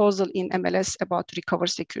proposal in MLS about recover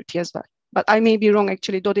security as well. But I may be wrong,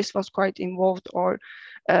 actually, though this was quite involved, or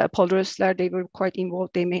Paul Rössler, they were quite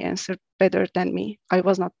involved. They may answer better than me. I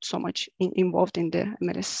was not so much involved in the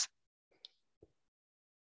MLS.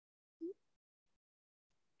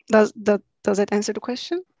 Does that answer the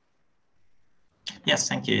question? Yes,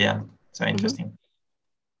 thank you. Yeah, so interesting.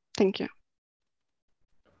 Thank you.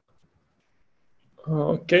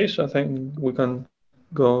 Okay, so I think we can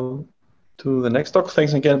go to the next talk.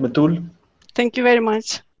 Thanks again, Betul. Thank you very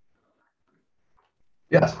much.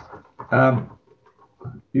 Yes.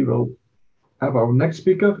 We will have our next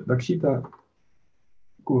speaker, Dakshita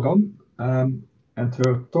Kuran, and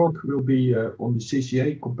her talk will be on the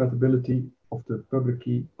CCA compatibility of the public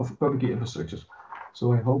key infrastructures.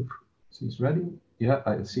 So I hope she's ready. Yeah,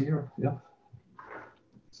 I see her. Yeah.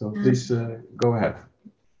 So please go ahead.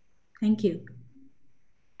 Thank you.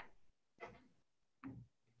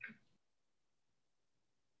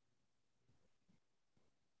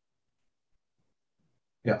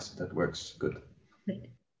 Yes, that works good.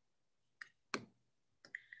 Great.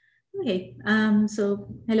 Okay, so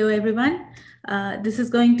hello everyone.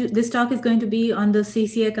 This talk is going to be on the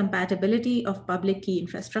CCA compatibility of public key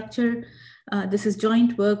infrastructure. This is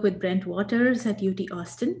joint work with Brent Waters at UT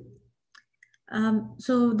Austin.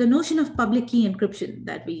 So the notion of public key encryption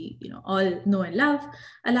that we all know and love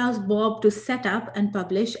allows Bob to set up and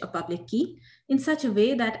publish a public key in such a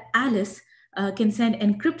way that Alice can send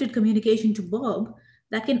encrypted communication to Bob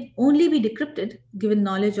that can only be decrypted given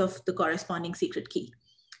knowledge of the corresponding secret key.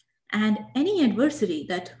 And any adversary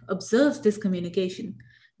that observes this communication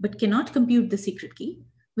but cannot compute the secret key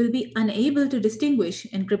will be unable to distinguish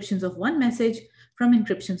encryptions of one message from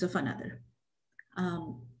encryptions of another.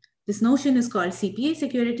 This notion is called CPA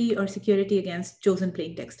security, or security against chosen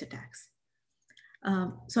plain text attacks.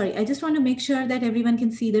 Sorry, I just want to make sure that everyone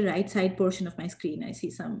can see the right side portion of my screen. I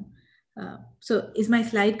see some. So is my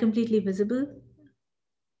slide completely visible?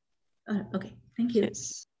 Okay, thank you.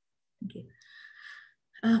 Yes. Thank you.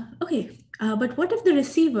 But what if the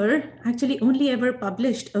receiver actually only ever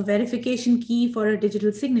published a verification key for a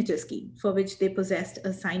digital signature scheme for which they possessed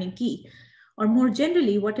a signing key? Or more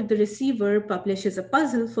generally, what if the receiver publishes a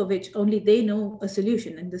puzzle for which only they know a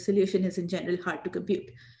solution and the solution is in general hard to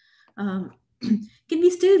compute? Can we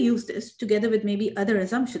still use this together with maybe other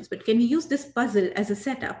assumptions, but can we use this puzzle as a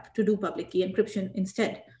setup to do public key encryption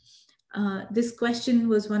instead? This question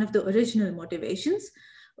was one of the original motivations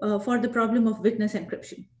for the problem of witness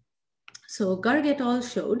encryption. So Garg et al.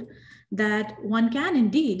 Showed that one can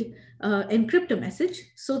indeed encrypt a message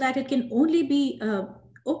so that it can only be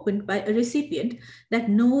opened by a recipient that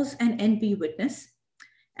knows an NP witness.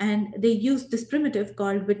 And they used this primitive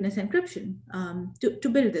called witness encryption to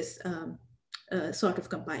build this sort of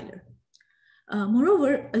compiler.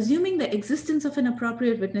 Moreover, assuming the existence of an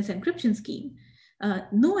appropriate witness encryption scheme,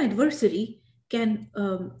 no adversary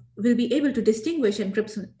will be able to distinguish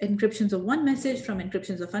encryptions of one message from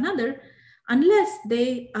encryptions of another unless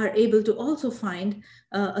they are able to also find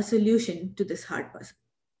a solution to this hard puzzle.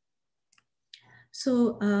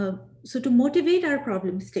 So to motivate our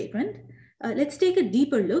problem statement, let's take a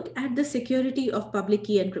deeper look at the security of public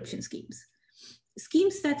key encryption schemes.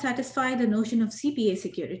 Schemes that satisfy the notion of CPA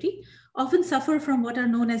security often suffer from what are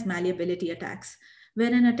known as malleability attacks,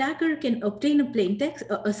 where an attacker can obtain a plain text,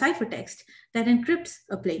 a ciphertext that encrypts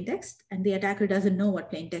a plain text, and the attacker doesn't know what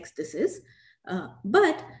plain text this is,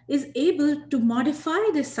 but is able to modify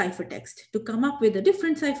this ciphertext to come up with a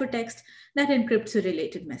different ciphertext that encrypts a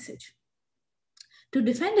related message. To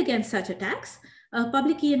defend against such attacks,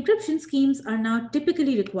 public key encryption schemes are now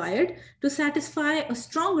typically required to satisfy a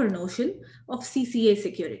stronger notion of CCA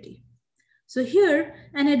security. So here,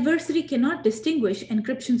 an adversary cannot distinguish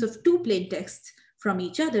encryptions of two plain texts from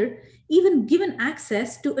each other, even given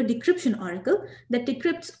access to a decryption oracle that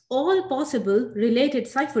decrypts all possible related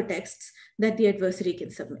ciphertexts that the adversary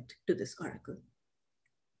can submit to this oracle.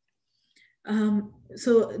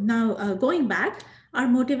 So now going back, our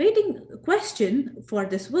motivating question for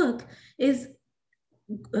this work is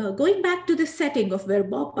going back to the setting of where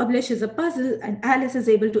Bob publishes a puzzle and Alice is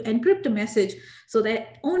able to encrypt a message so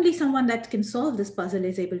that only someone that can solve this puzzle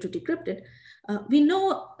is able to decrypt it. We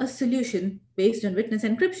know a solution based on witness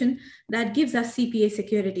encryption that gives us CPA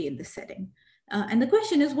security in this setting. And the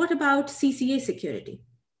question is, what about CCA security?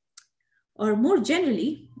 Or more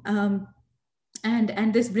generally,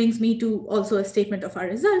 and this brings me to also a statement of our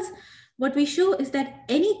results, what we show is that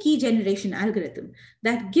any key generation algorithm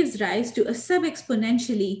that gives rise to a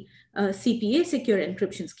sub-exponentially CPA secure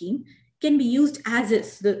encryption scheme can be used as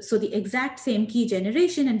is. So the exact same key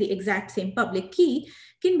generation and the exact same public key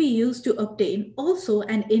can be used to obtain also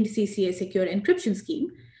an CCA secure encryption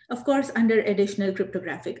scheme, of course, under additional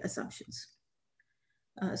cryptographic assumptions.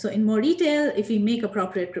 So in more detail, if we make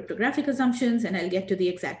appropriate cryptographic assumptions, and I'll get to the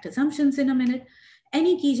exact assumptions in a minute,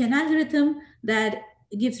 any keygen algorithm that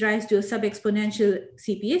gives rise to a sub-exponential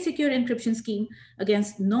CPA secure encryption scheme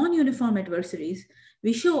against non-uniform adversaries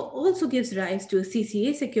we show also gives rise to a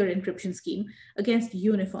CCA secure encryption scheme against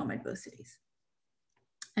uniform adversaries.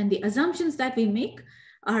 And the assumptions that we make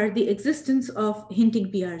are the existence of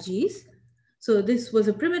hinting PRGs. So this was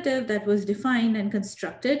a primitive that was defined and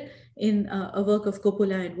constructed in a work of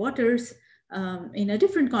Coppola and Waters. In a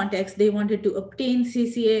different context, they wanted to obtain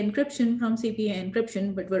CCA encryption from CPA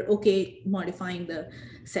encryption, but were okay modifying the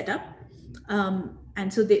setup.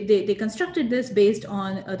 And so they constructed this based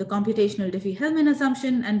on the computational Diffie-Hellman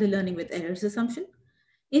assumption and the learning with errors assumption.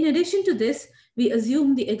 In addition to this, we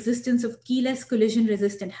assume the existence of keyless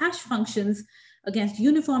collision-resistant hash functions against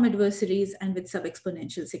uniform adversaries and with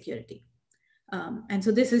sub-exponential security. And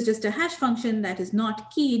so this is just a hash function that is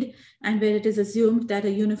not keyed and where it is assumed that a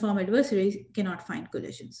uniform adversary cannot find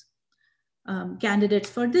collisions. Candidates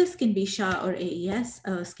for this can be SHA or AES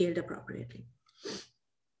scaled appropriately.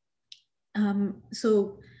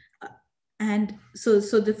 So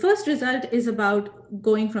the first result is about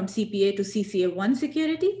going from CPA to CCA1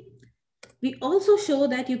 security. We also show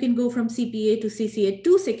that you can go from CPA to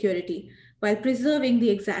CCA2 security while preserving the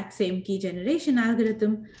exact same key generation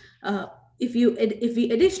algorithm if we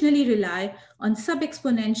additionally rely on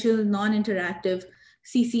sub-exponential non-interactive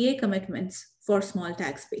CCA commitments for small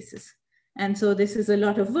tag spaces. And so this is a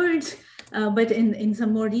lot of words, but in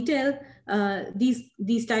some more detail,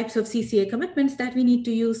 these types of CCA commitments that we need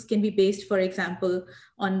to use can be based, for example,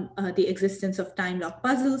 on the existence of time lock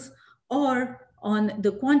puzzles or on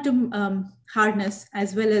the quantum hardness,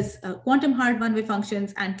 as well as quantum hard one-way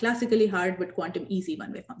functions and classically hard but quantum easy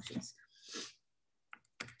one-way functions.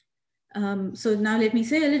 So now let me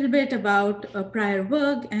say a little bit about prior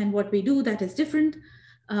work and what we do that is different.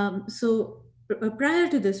 Prior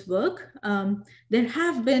to this work, there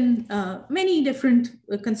have been many different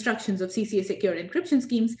constructions of CCA secure encryption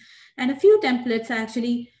schemes, and a few templates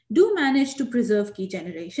actually do manage to preserve key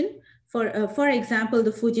generation. For example,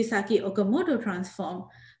 the Fujisaki-Okamoto transform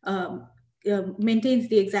maintains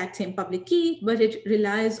the exact same public key, but it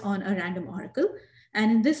relies on a random oracle.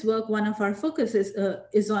 And in this work, one of our focuses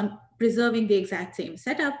is on preserving the exact same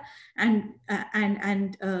setup and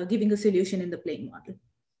giving a solution in the plain model.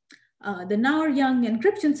 The Naur-Young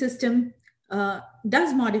encryption system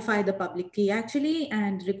does modify the public key actually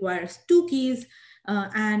and requires 2 keys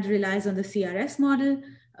and relies on the CRS model.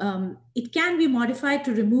 It can be modified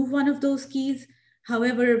to remove one of those keys.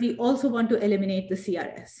 However, we also want to eliminate the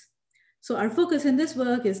CRS. So our focus in this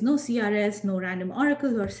work is no CRS, no random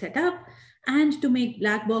oracle or setup, and to make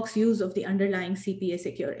black box use of the underlying CPA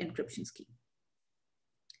secure encryption scheme.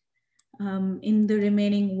 In the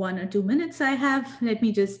remaining 1 or 2 minutes I have, let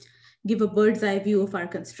me just give a bird's eye view of our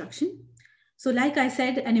construction. So like I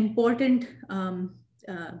said, an important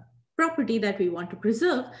property that we want to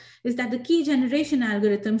preserve is that the key generation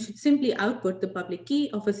algorithm should simply output the public key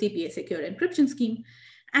of a CPA secure encryption scheme.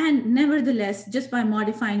 And nevertheless, just by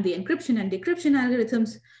modifying the encryption and decryption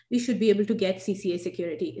algorithms, we should be able to get CCA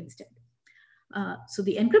security instead. So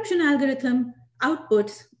the encryption algorithm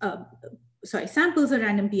outputs, samples a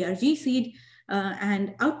random PRG seed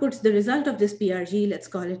and outputs the result of this PRG, let's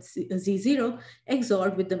call it Z0,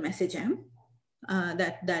 XORed with the message M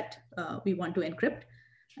that we want to encrypt.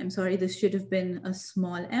 I'm sorry, this should have been a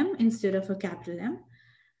small m instead of a capital M.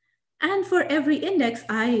 And for every index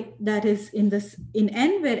I that is in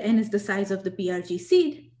N, where N is the size of the PRG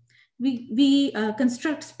seed, we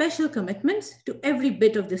construct special commitments to every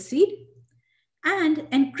bit of the seed and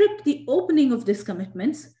encrypt the opening of these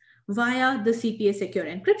commitments via the CPA secure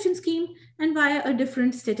encryption scheme and via a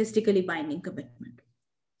different statistically binding commitment.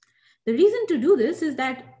 The reason to do this is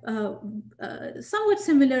that somewhat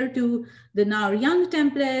similar to the Naur-Young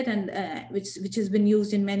template, and which has been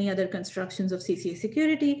used in many other constructions of CCA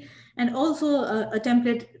security, and also a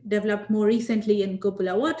template developed more recently in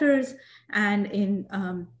Coppola Waters and in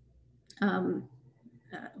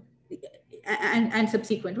and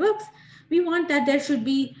subsequent works. We want that there should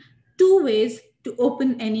be 2 ways to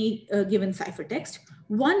open any given ciphertext.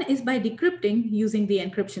 One is by decrypting using the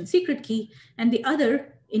encryption secret key, and the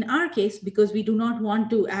other, in our case, because we do not want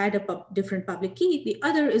to add a different public key, the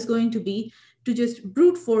other is going to be to just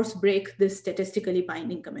brute force break this statistically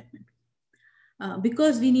binding commitment.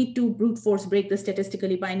 Because we need to brute force break the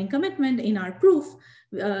statistically binding commitment in our proof,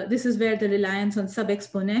 this is where the reliance on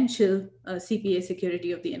sub-exponential CPA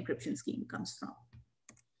security of the encryption scheme comes from.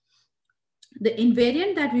 The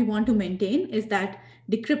invariant that we want to maintain is that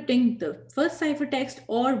decrypting the first ciphertext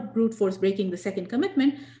or brute force breaking the second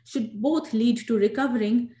commitment should both lead to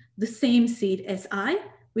recovering the same seed Si,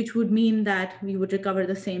 which would mean that we would recover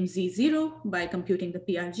the same Z0 by computing the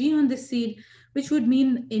PRG on this seed, which would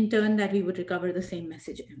mean in turn that we would recover the same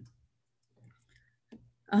message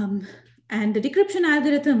M. And the decryption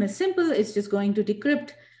algorithm is simple. It's just going to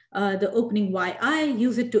decrypt the opening YI,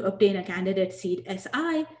 use it to obtain a candidate seed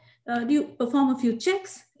SI. You perform a few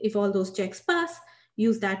checks. If all those checks pass,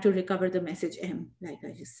 use that to recover the message M, like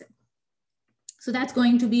I just said. So that's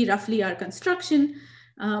going to be roughly our construction.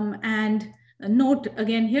 And note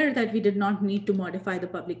again here that we did not need to modify the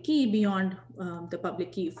public key beyond the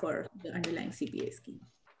public key for the underlying CPA scheme.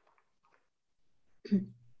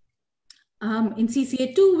 In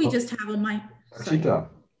CCA2, we just have a Chita,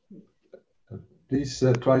 please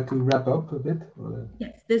try to wrap up a bit.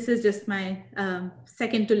 Yes, this is just my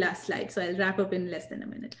second to last slide, so I'll wrap up in less than a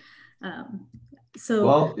minute.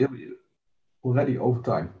 Well, already over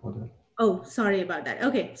time. Oh, sorry about that.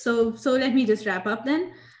 Okay, so let me just wrap up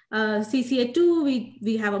then. CCA2,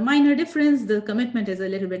 we have a minor difference. The commitment is a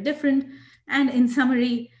little bit different. And in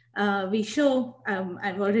summary, we show,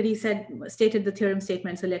 I've already stated the theorem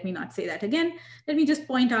statement, so let me not say that again. Let me just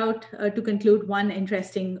point out to conclude one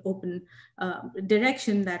interesting open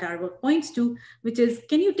direction that our work points to, which is,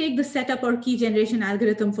 can you take the setup or key generation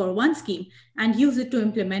algorithm for one scheme and use it to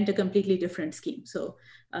implement a completely different scheme? So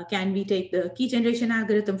can we take the key generation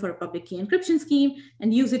algorithm for a public key encryption scheme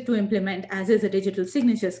and use it to implement as is a digital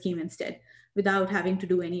signature scheme instead, without having to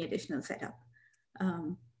do any additional setup?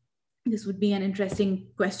 This would be an interesting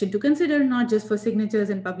question to consider, not just for signatures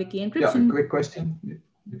and public key encryption. Yeah, great question.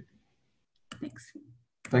 Thanks.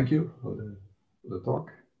 Thank you for the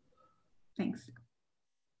talk. Thanks.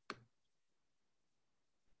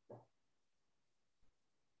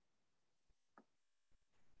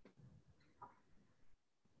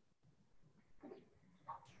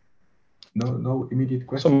 No immediate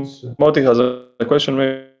questions. So Moti has a question.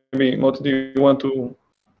 Maybe Moti, do you want to?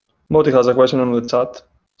 Moti has a question on the chat.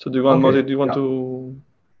 So do you want, Moti, do you want to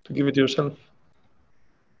give it yourself?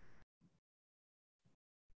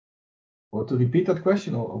 Or to repeat that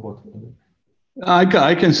question, or what?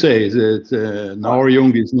 I can say that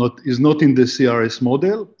Naor-Young is not in the CRS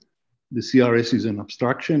model. The CRS is an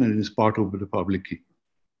abstraction and is part of the public key.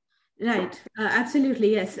 Right,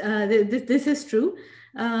 absolutely, yes. This is true.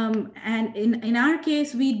 And in our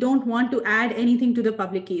case, we don't want to add anything to the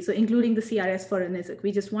public key, so including the CRS for NISC.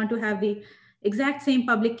 We just want to have the exact same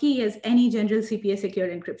public key as any general CPA secure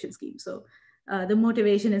encryption scheme. So the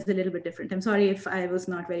motivation is a little bit different. I'm sorry if I was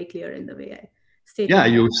not very clear in the way I stated. Yeah,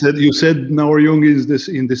 you said Naor-Young is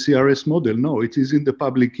in the CRS model. No, it is in the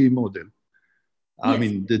public key model. I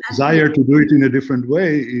mean, the desire to do it in a different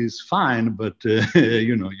way is fine, but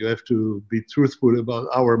you know, you have to be truthful about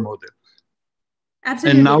our model.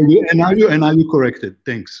 Absolutely. And now you corrected.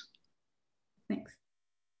 Thanks. Thanks.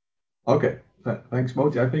 Okay. Thanks,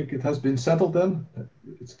 Moti. I think it has been settled then.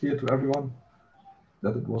 It's clear to everyone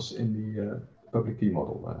that it was in the public key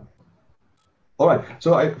model. All right.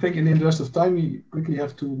 So I think in the interest of time, we quickly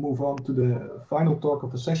have to move on to the final talk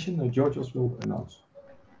of the session. Georgios will announce.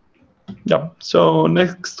 Yeah. So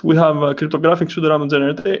next we have cryptographic pseudorandom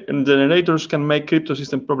generators can make crypto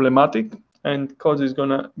system problematic, and Koz is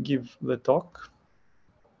gonna give the talk.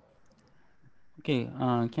 Okay.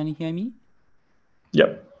 Can you hear me?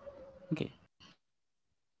 Yeah. Okay.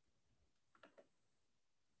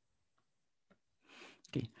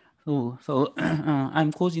 Okay. So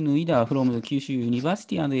I'm Koji Nuida from the Kyushu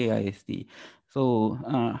University and AIST. So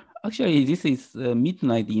actually, this is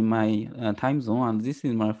midnight in my time zone, and this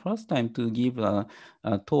is my first time to give a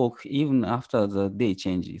talk even after the day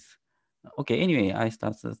changes. Okay, anyway, I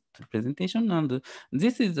start the presentation, and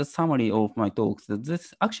this is the summary of my talks.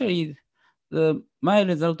 This actually, my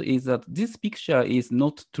result is that this picture is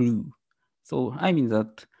not true. So I mean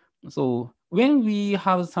that, so when we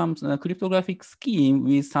have some cryptographic scheme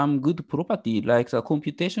with some good property, like the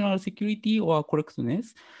computational security or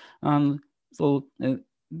correctness, and so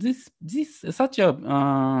such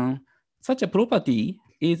a property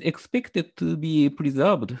is expected to be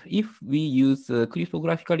preserved if we use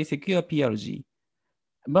cryptographically secure PRG.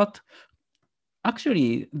 But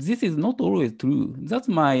actually, this is not always true. That's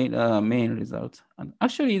my main result. And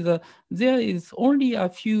actually, there is only a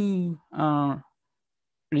few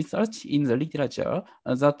research in the literature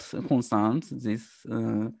that concerns this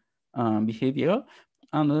behavior,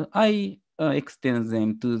 and I extend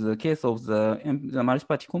them to the case of the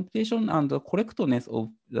multi-party computation and the correctness of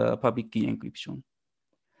the public key encryption.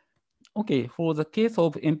 Okay, for the case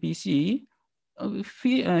of MPC,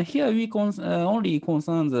 here we only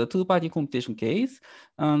concern the two-party computation case,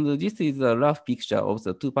 and this is a rough picture of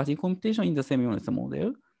the two-party computation in the semi-honest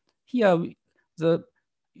model. Here,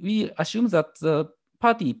 we assume that the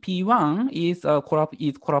party P1 is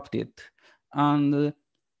corrupted, and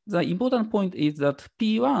the important point is that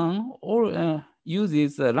P1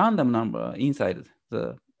 uses a random number inside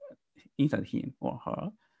inside him or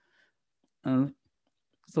her.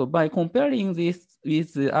 So by comparing this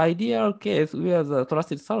with the ideal case where the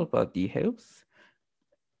trusted third party helps,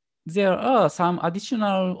 there are some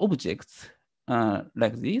additional objects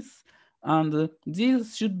like this, and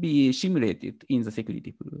these should be simulated in the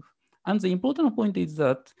security proof. And the important point is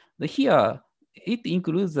that here it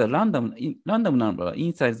includes the random number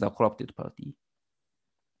inside the corrupted party.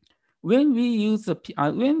 When we use such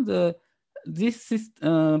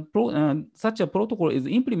a protocol is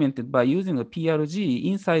implemented by using a PRG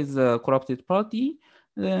inside the corrupted party,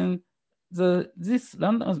 then this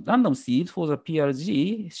random seed for the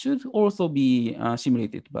PRG should also be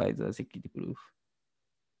simulated by the security proof.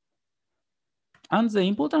 And the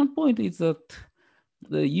important point is that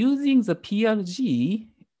using the PRG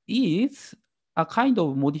is a kind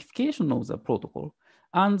of modification of the protocol.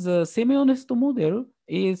 And the semi-honest model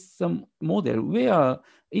is a model where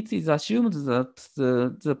it is assumed that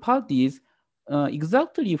the parties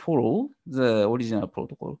exactly follow the original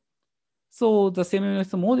protocol. So the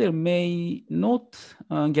semi-honest model may not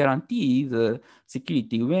guarantee the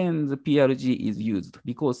security when the PRG is used,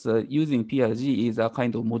 because using PRG is a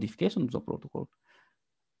kind of modification of the protocol.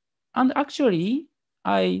 And actually,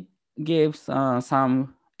 I gave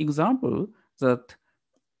some example that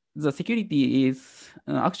the security is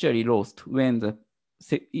actually lost when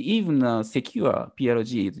even secure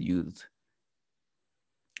PRG is used.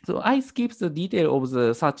 So I skipped the detail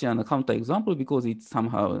of such an counter example because it's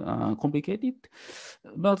somehow complicated.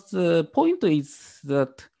 But the point is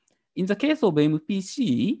that in the case of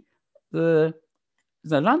MPC, the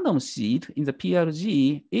random seed in the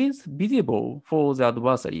PRG is visible for the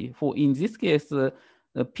adversary. For in this case, the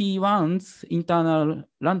P1's internal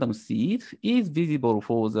random seed is visible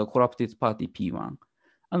for the corrupted party P1.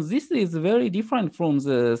 And this is very different from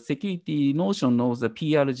the security notion of the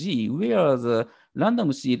PRG, where the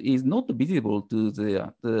random seed is not visible to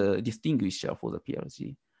the distinguisher for the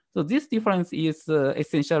PRG. So this difference is the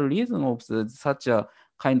essential reason of such a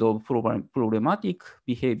kind of problematic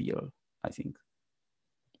behavior, I think.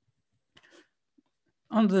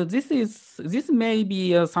 And this may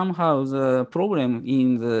be somehow the problem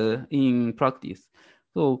in practice.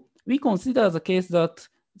 So we consider the case that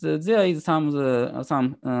there is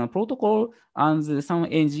some protocol and some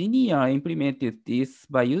engineer implemented this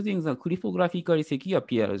by using the cryptographically secure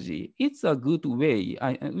PRG. It's a good way.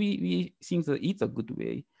 We think that it's a good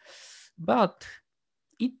way, but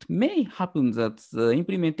it may happen that the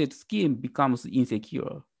implemented scheme becomes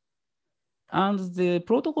insecure. And the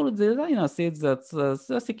protocol designer says that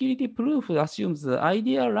the security proof assumes the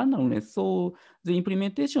ideal randomness. So the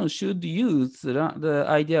implementation should use the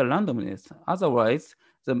ideal randomness. Otherwise,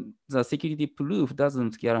 the security proof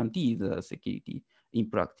doesn't guarantee the security in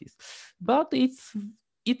practice. But it's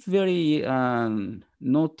very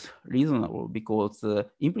not reasonable because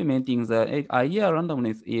implementing the ideal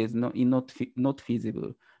randomness is not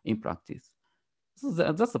feasible in practice. So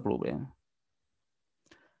that's the problem.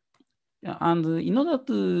 And in order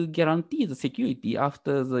to guarantee the security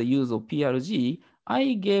after the use of PRG,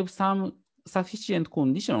 I gave some sufficient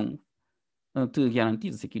condition to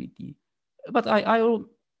guarantee the security. But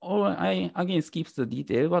I again skipped the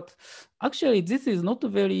detail, but actually this is not a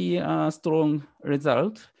very strong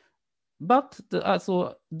result. But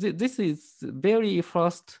this is very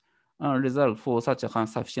fast result for such a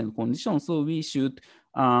sufficient condition. So we should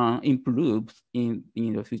improve in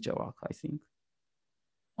the future work, I think.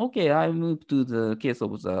 Okay, I move to the case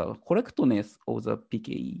of the correctness of the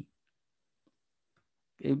PKE.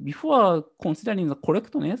 Before considering the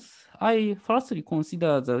correctness, I firstly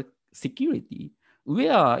consider the security,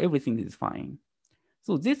 where everything is fine.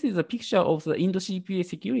 So this is a picture of the Indo-CPA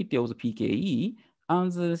security of the PKE,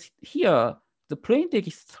 and here the plain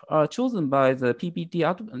texts are chosen by the PPT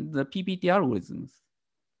algorithms.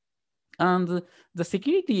 And the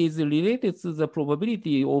security is related to the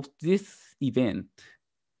probability of this event.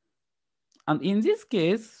 And in this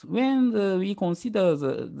case, when we consider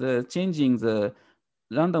the changing the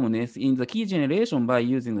randomness in the key generation by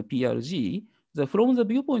using the PRG, from the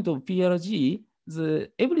viewpoint of PRG,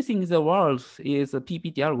 everything in the world is a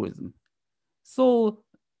PPT algorithm. So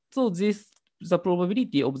the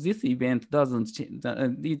probability of this event doesn't change,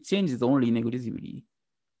 it changes only negligibly.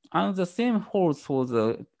 And the same holds for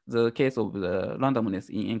the case of the randomness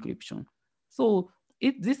in encryption. So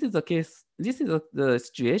this is the case, this is the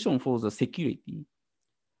situation for the security.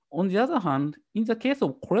 On the other hand, in the case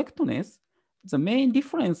of correctness, the main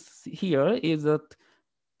difference here is that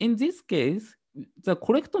in this case, the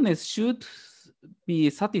correctness should be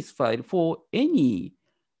satisfied for any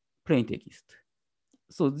plain text.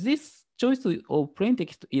 So this choice of plain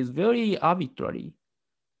text is very arbitrary.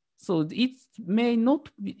 So it may not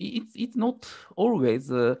be, it's not always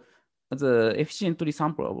the efficiently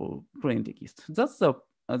sampleable plain text. That's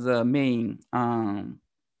the main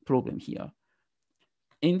problem here.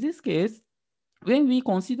 In this case, when we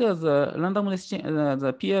consider the randomness,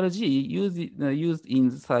 the PRG used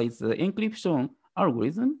inside the encryption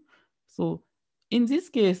algorithm, so in this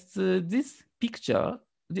case, this picture,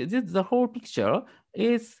 the whole picture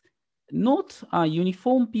is not a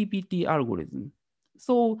uniform PPT algorithm.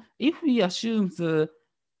 So if we assume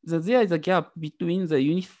there is a gap between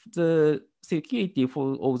the security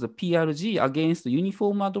of the PRG against the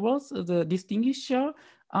uniform address, the distinguisher,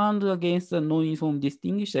 and against the non-uniform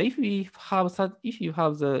distinguisher, if you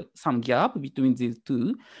have some gap between these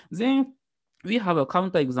two, then we have a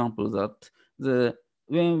counterexample that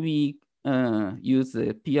when we use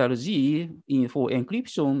the PRG for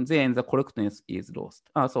encryption, then the correctness is lost.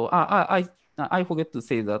 So I forget to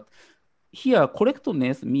say that here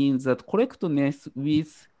correctness means that correctness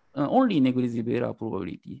with only negligible error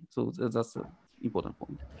probability. So that's an important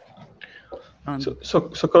point. And so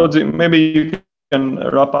Koji, maybe you can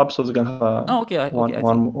wrap up so we can have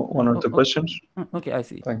one or two questions. Okay, I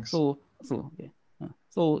see. Thanks. So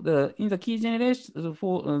in the key generation,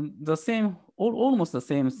 for the same, almost the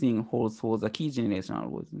same thing holds for the key generation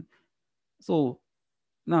algorithm. So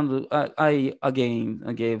now I again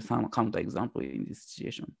gave some counterexample in this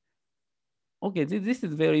situation. Okay, this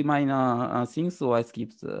is very minor things, so I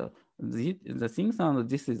skipped the things, and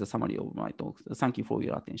this is the summary of my talk. Thank you for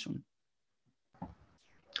your attention.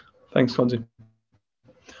 Thanks, Koji.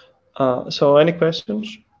 So any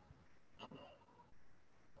questions?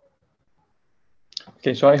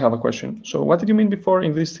 Okay, so I have a question. So what did you mean before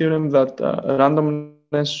in this theorem that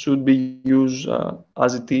randomness should be used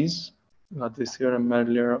as it is? You had this theorem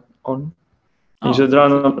earlier on. You said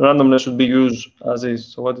randomness should be used as is.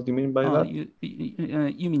 So what did you mean by that?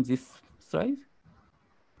 You mean this slide?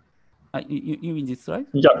 You mean this slide?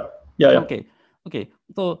 Yeah. Okay.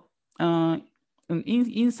 So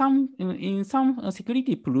in some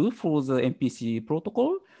security proof for the MPC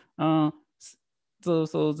protocol, the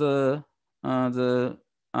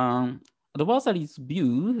adversary's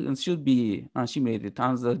view should be simulated,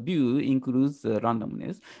 and the view includes the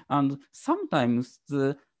randomness. And sometimes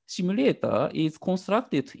the simulator is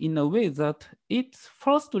constructed in a way that it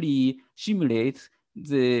firstly simulates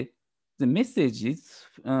the messages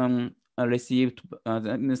received,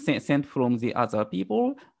 sent from the other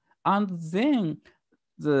people, and then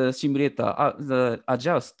the simulator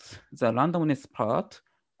adjusts the randomness part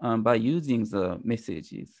by using the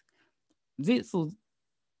messages. This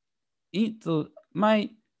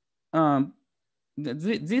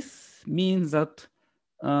means that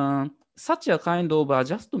such a kind of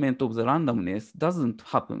adjustment of the randomness doesn't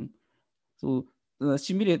happen. So this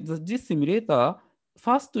simulator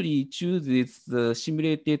firstly chooses the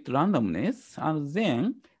simulated randomness, and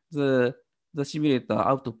then the simulator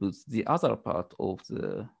outputs the other part of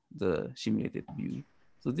the simulated view.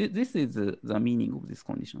 So this is the meaning of this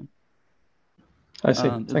condition. I see.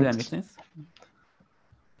 Does that make sense?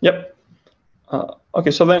 Yep.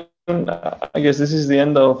 Okay, so then I guess this is the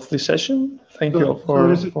end of the session. Thank you for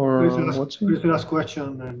watching. Please ask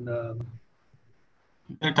question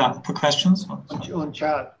and time for questions on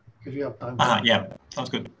chat if you have time. Yeah, sounds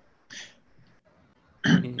good.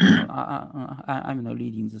 Okay, I'm not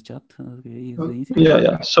reading the chat. Okay,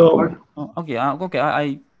 yeah. So okay.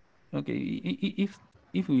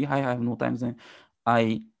 If I have no time, then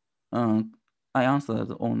I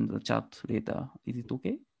answered on the chat later. Is it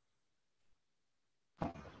okay?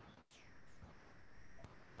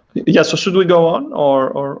 Yeah. So should we go on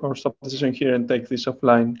or stop the session here and take this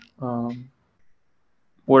offline?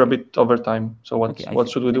 We're a bit over time. So what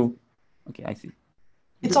should we do? Okay, I see.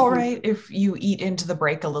 It's all right if you eat into the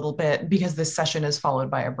break a little bit because this session is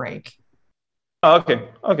followed by a break. Okay.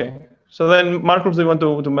 So then, Marcus, do you want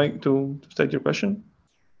to state your question?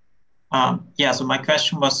 Yeah. So my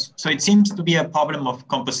question was: so it seems to be a problem of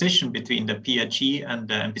composition between the PRG and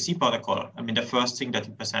the MPC protocol. I mean, the first thing that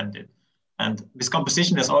you presented, and with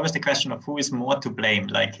composition, there's always the question of who is more to blame.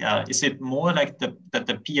 Like, is it more like that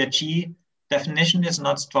the PRG definition is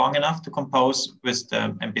not strong enough to compose with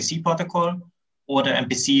the MPC protocol, or the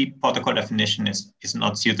MPC protocol definition is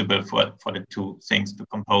not suitable for the two things to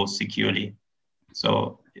compose securely?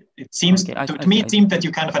 So it seems to me it seemed that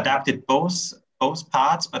you kind of adapted both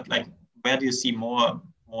parts, but like, where do you see more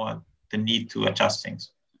the need to adjust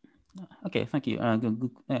things? Okay, thank you.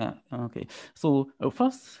 Okay, so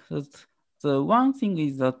first, the one thing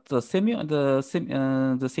is that the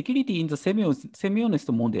security in the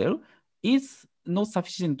semi-honest model is not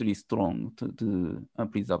sufficiently strong to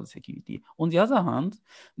preserve security. On the other hand,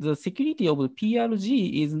 the security of the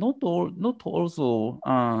PRG is not also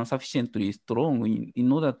sufficiently strong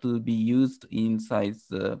in order to be used inside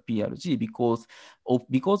the PRG because of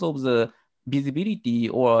the visibility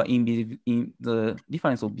or in the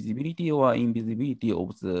difference of visibility or invisibility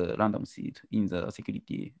of the random seed in the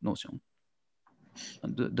security notion.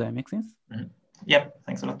 Do I make sense? Mm-hmm. Yep,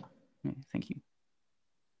 thanks a lot. Thank you.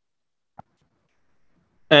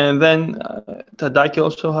 And then Tadaaki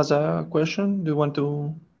also has a question. Do you want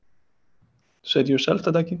to say it yourself,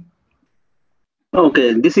 Tadaaki?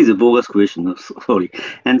 Okay, this is a bogus question. Sorry.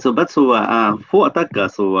 And so, but so for attacker,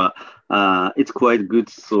 so it's quite good.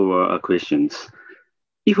 So questions.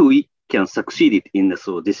 If we can succeed in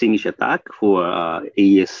the distinguish attack for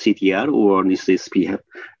AES-CTR or NIST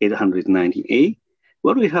SP890A,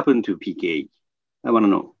 what will happen to PK? I want to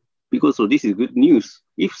know. Because so this is good news.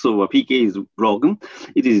 If so, PK is broken,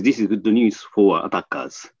 this is good news for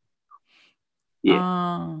attackers.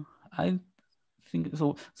 Yeah. I think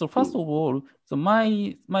so. So first of all, so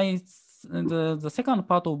the second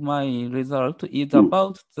part of my result is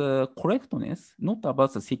about the correctness, not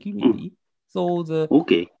about the security. So it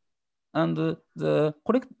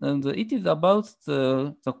is about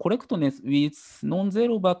the correctness with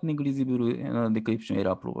non-zero but negligible decryption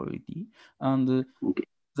error probability. And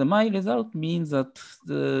my result means that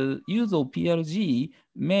the use of PRG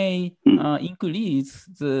may increase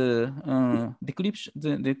the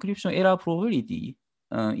decryption error probability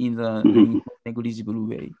in the negligible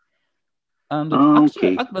way. And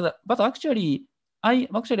actually, I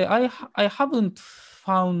haven't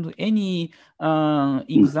found any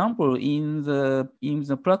example in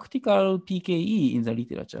the practical PKE in the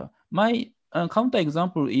literature. My counter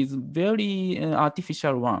example is very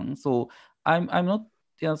artificial one. So I'm not.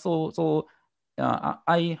 Yeah,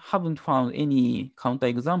 I haven't found any counter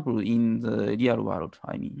example in the real world.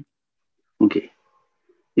 I mean. Okay.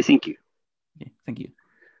 Thank you. Okay, thank you.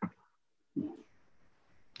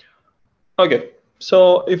 Okay.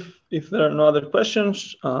 So if there are no other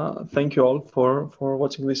questions, thank you all for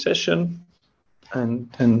watching this session.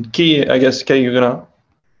 And Ki, I guess, Kei, you're gonna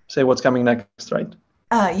say what's coming next, right?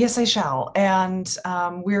 Yes, I shall. And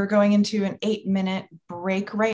we're going into an 8-minute break right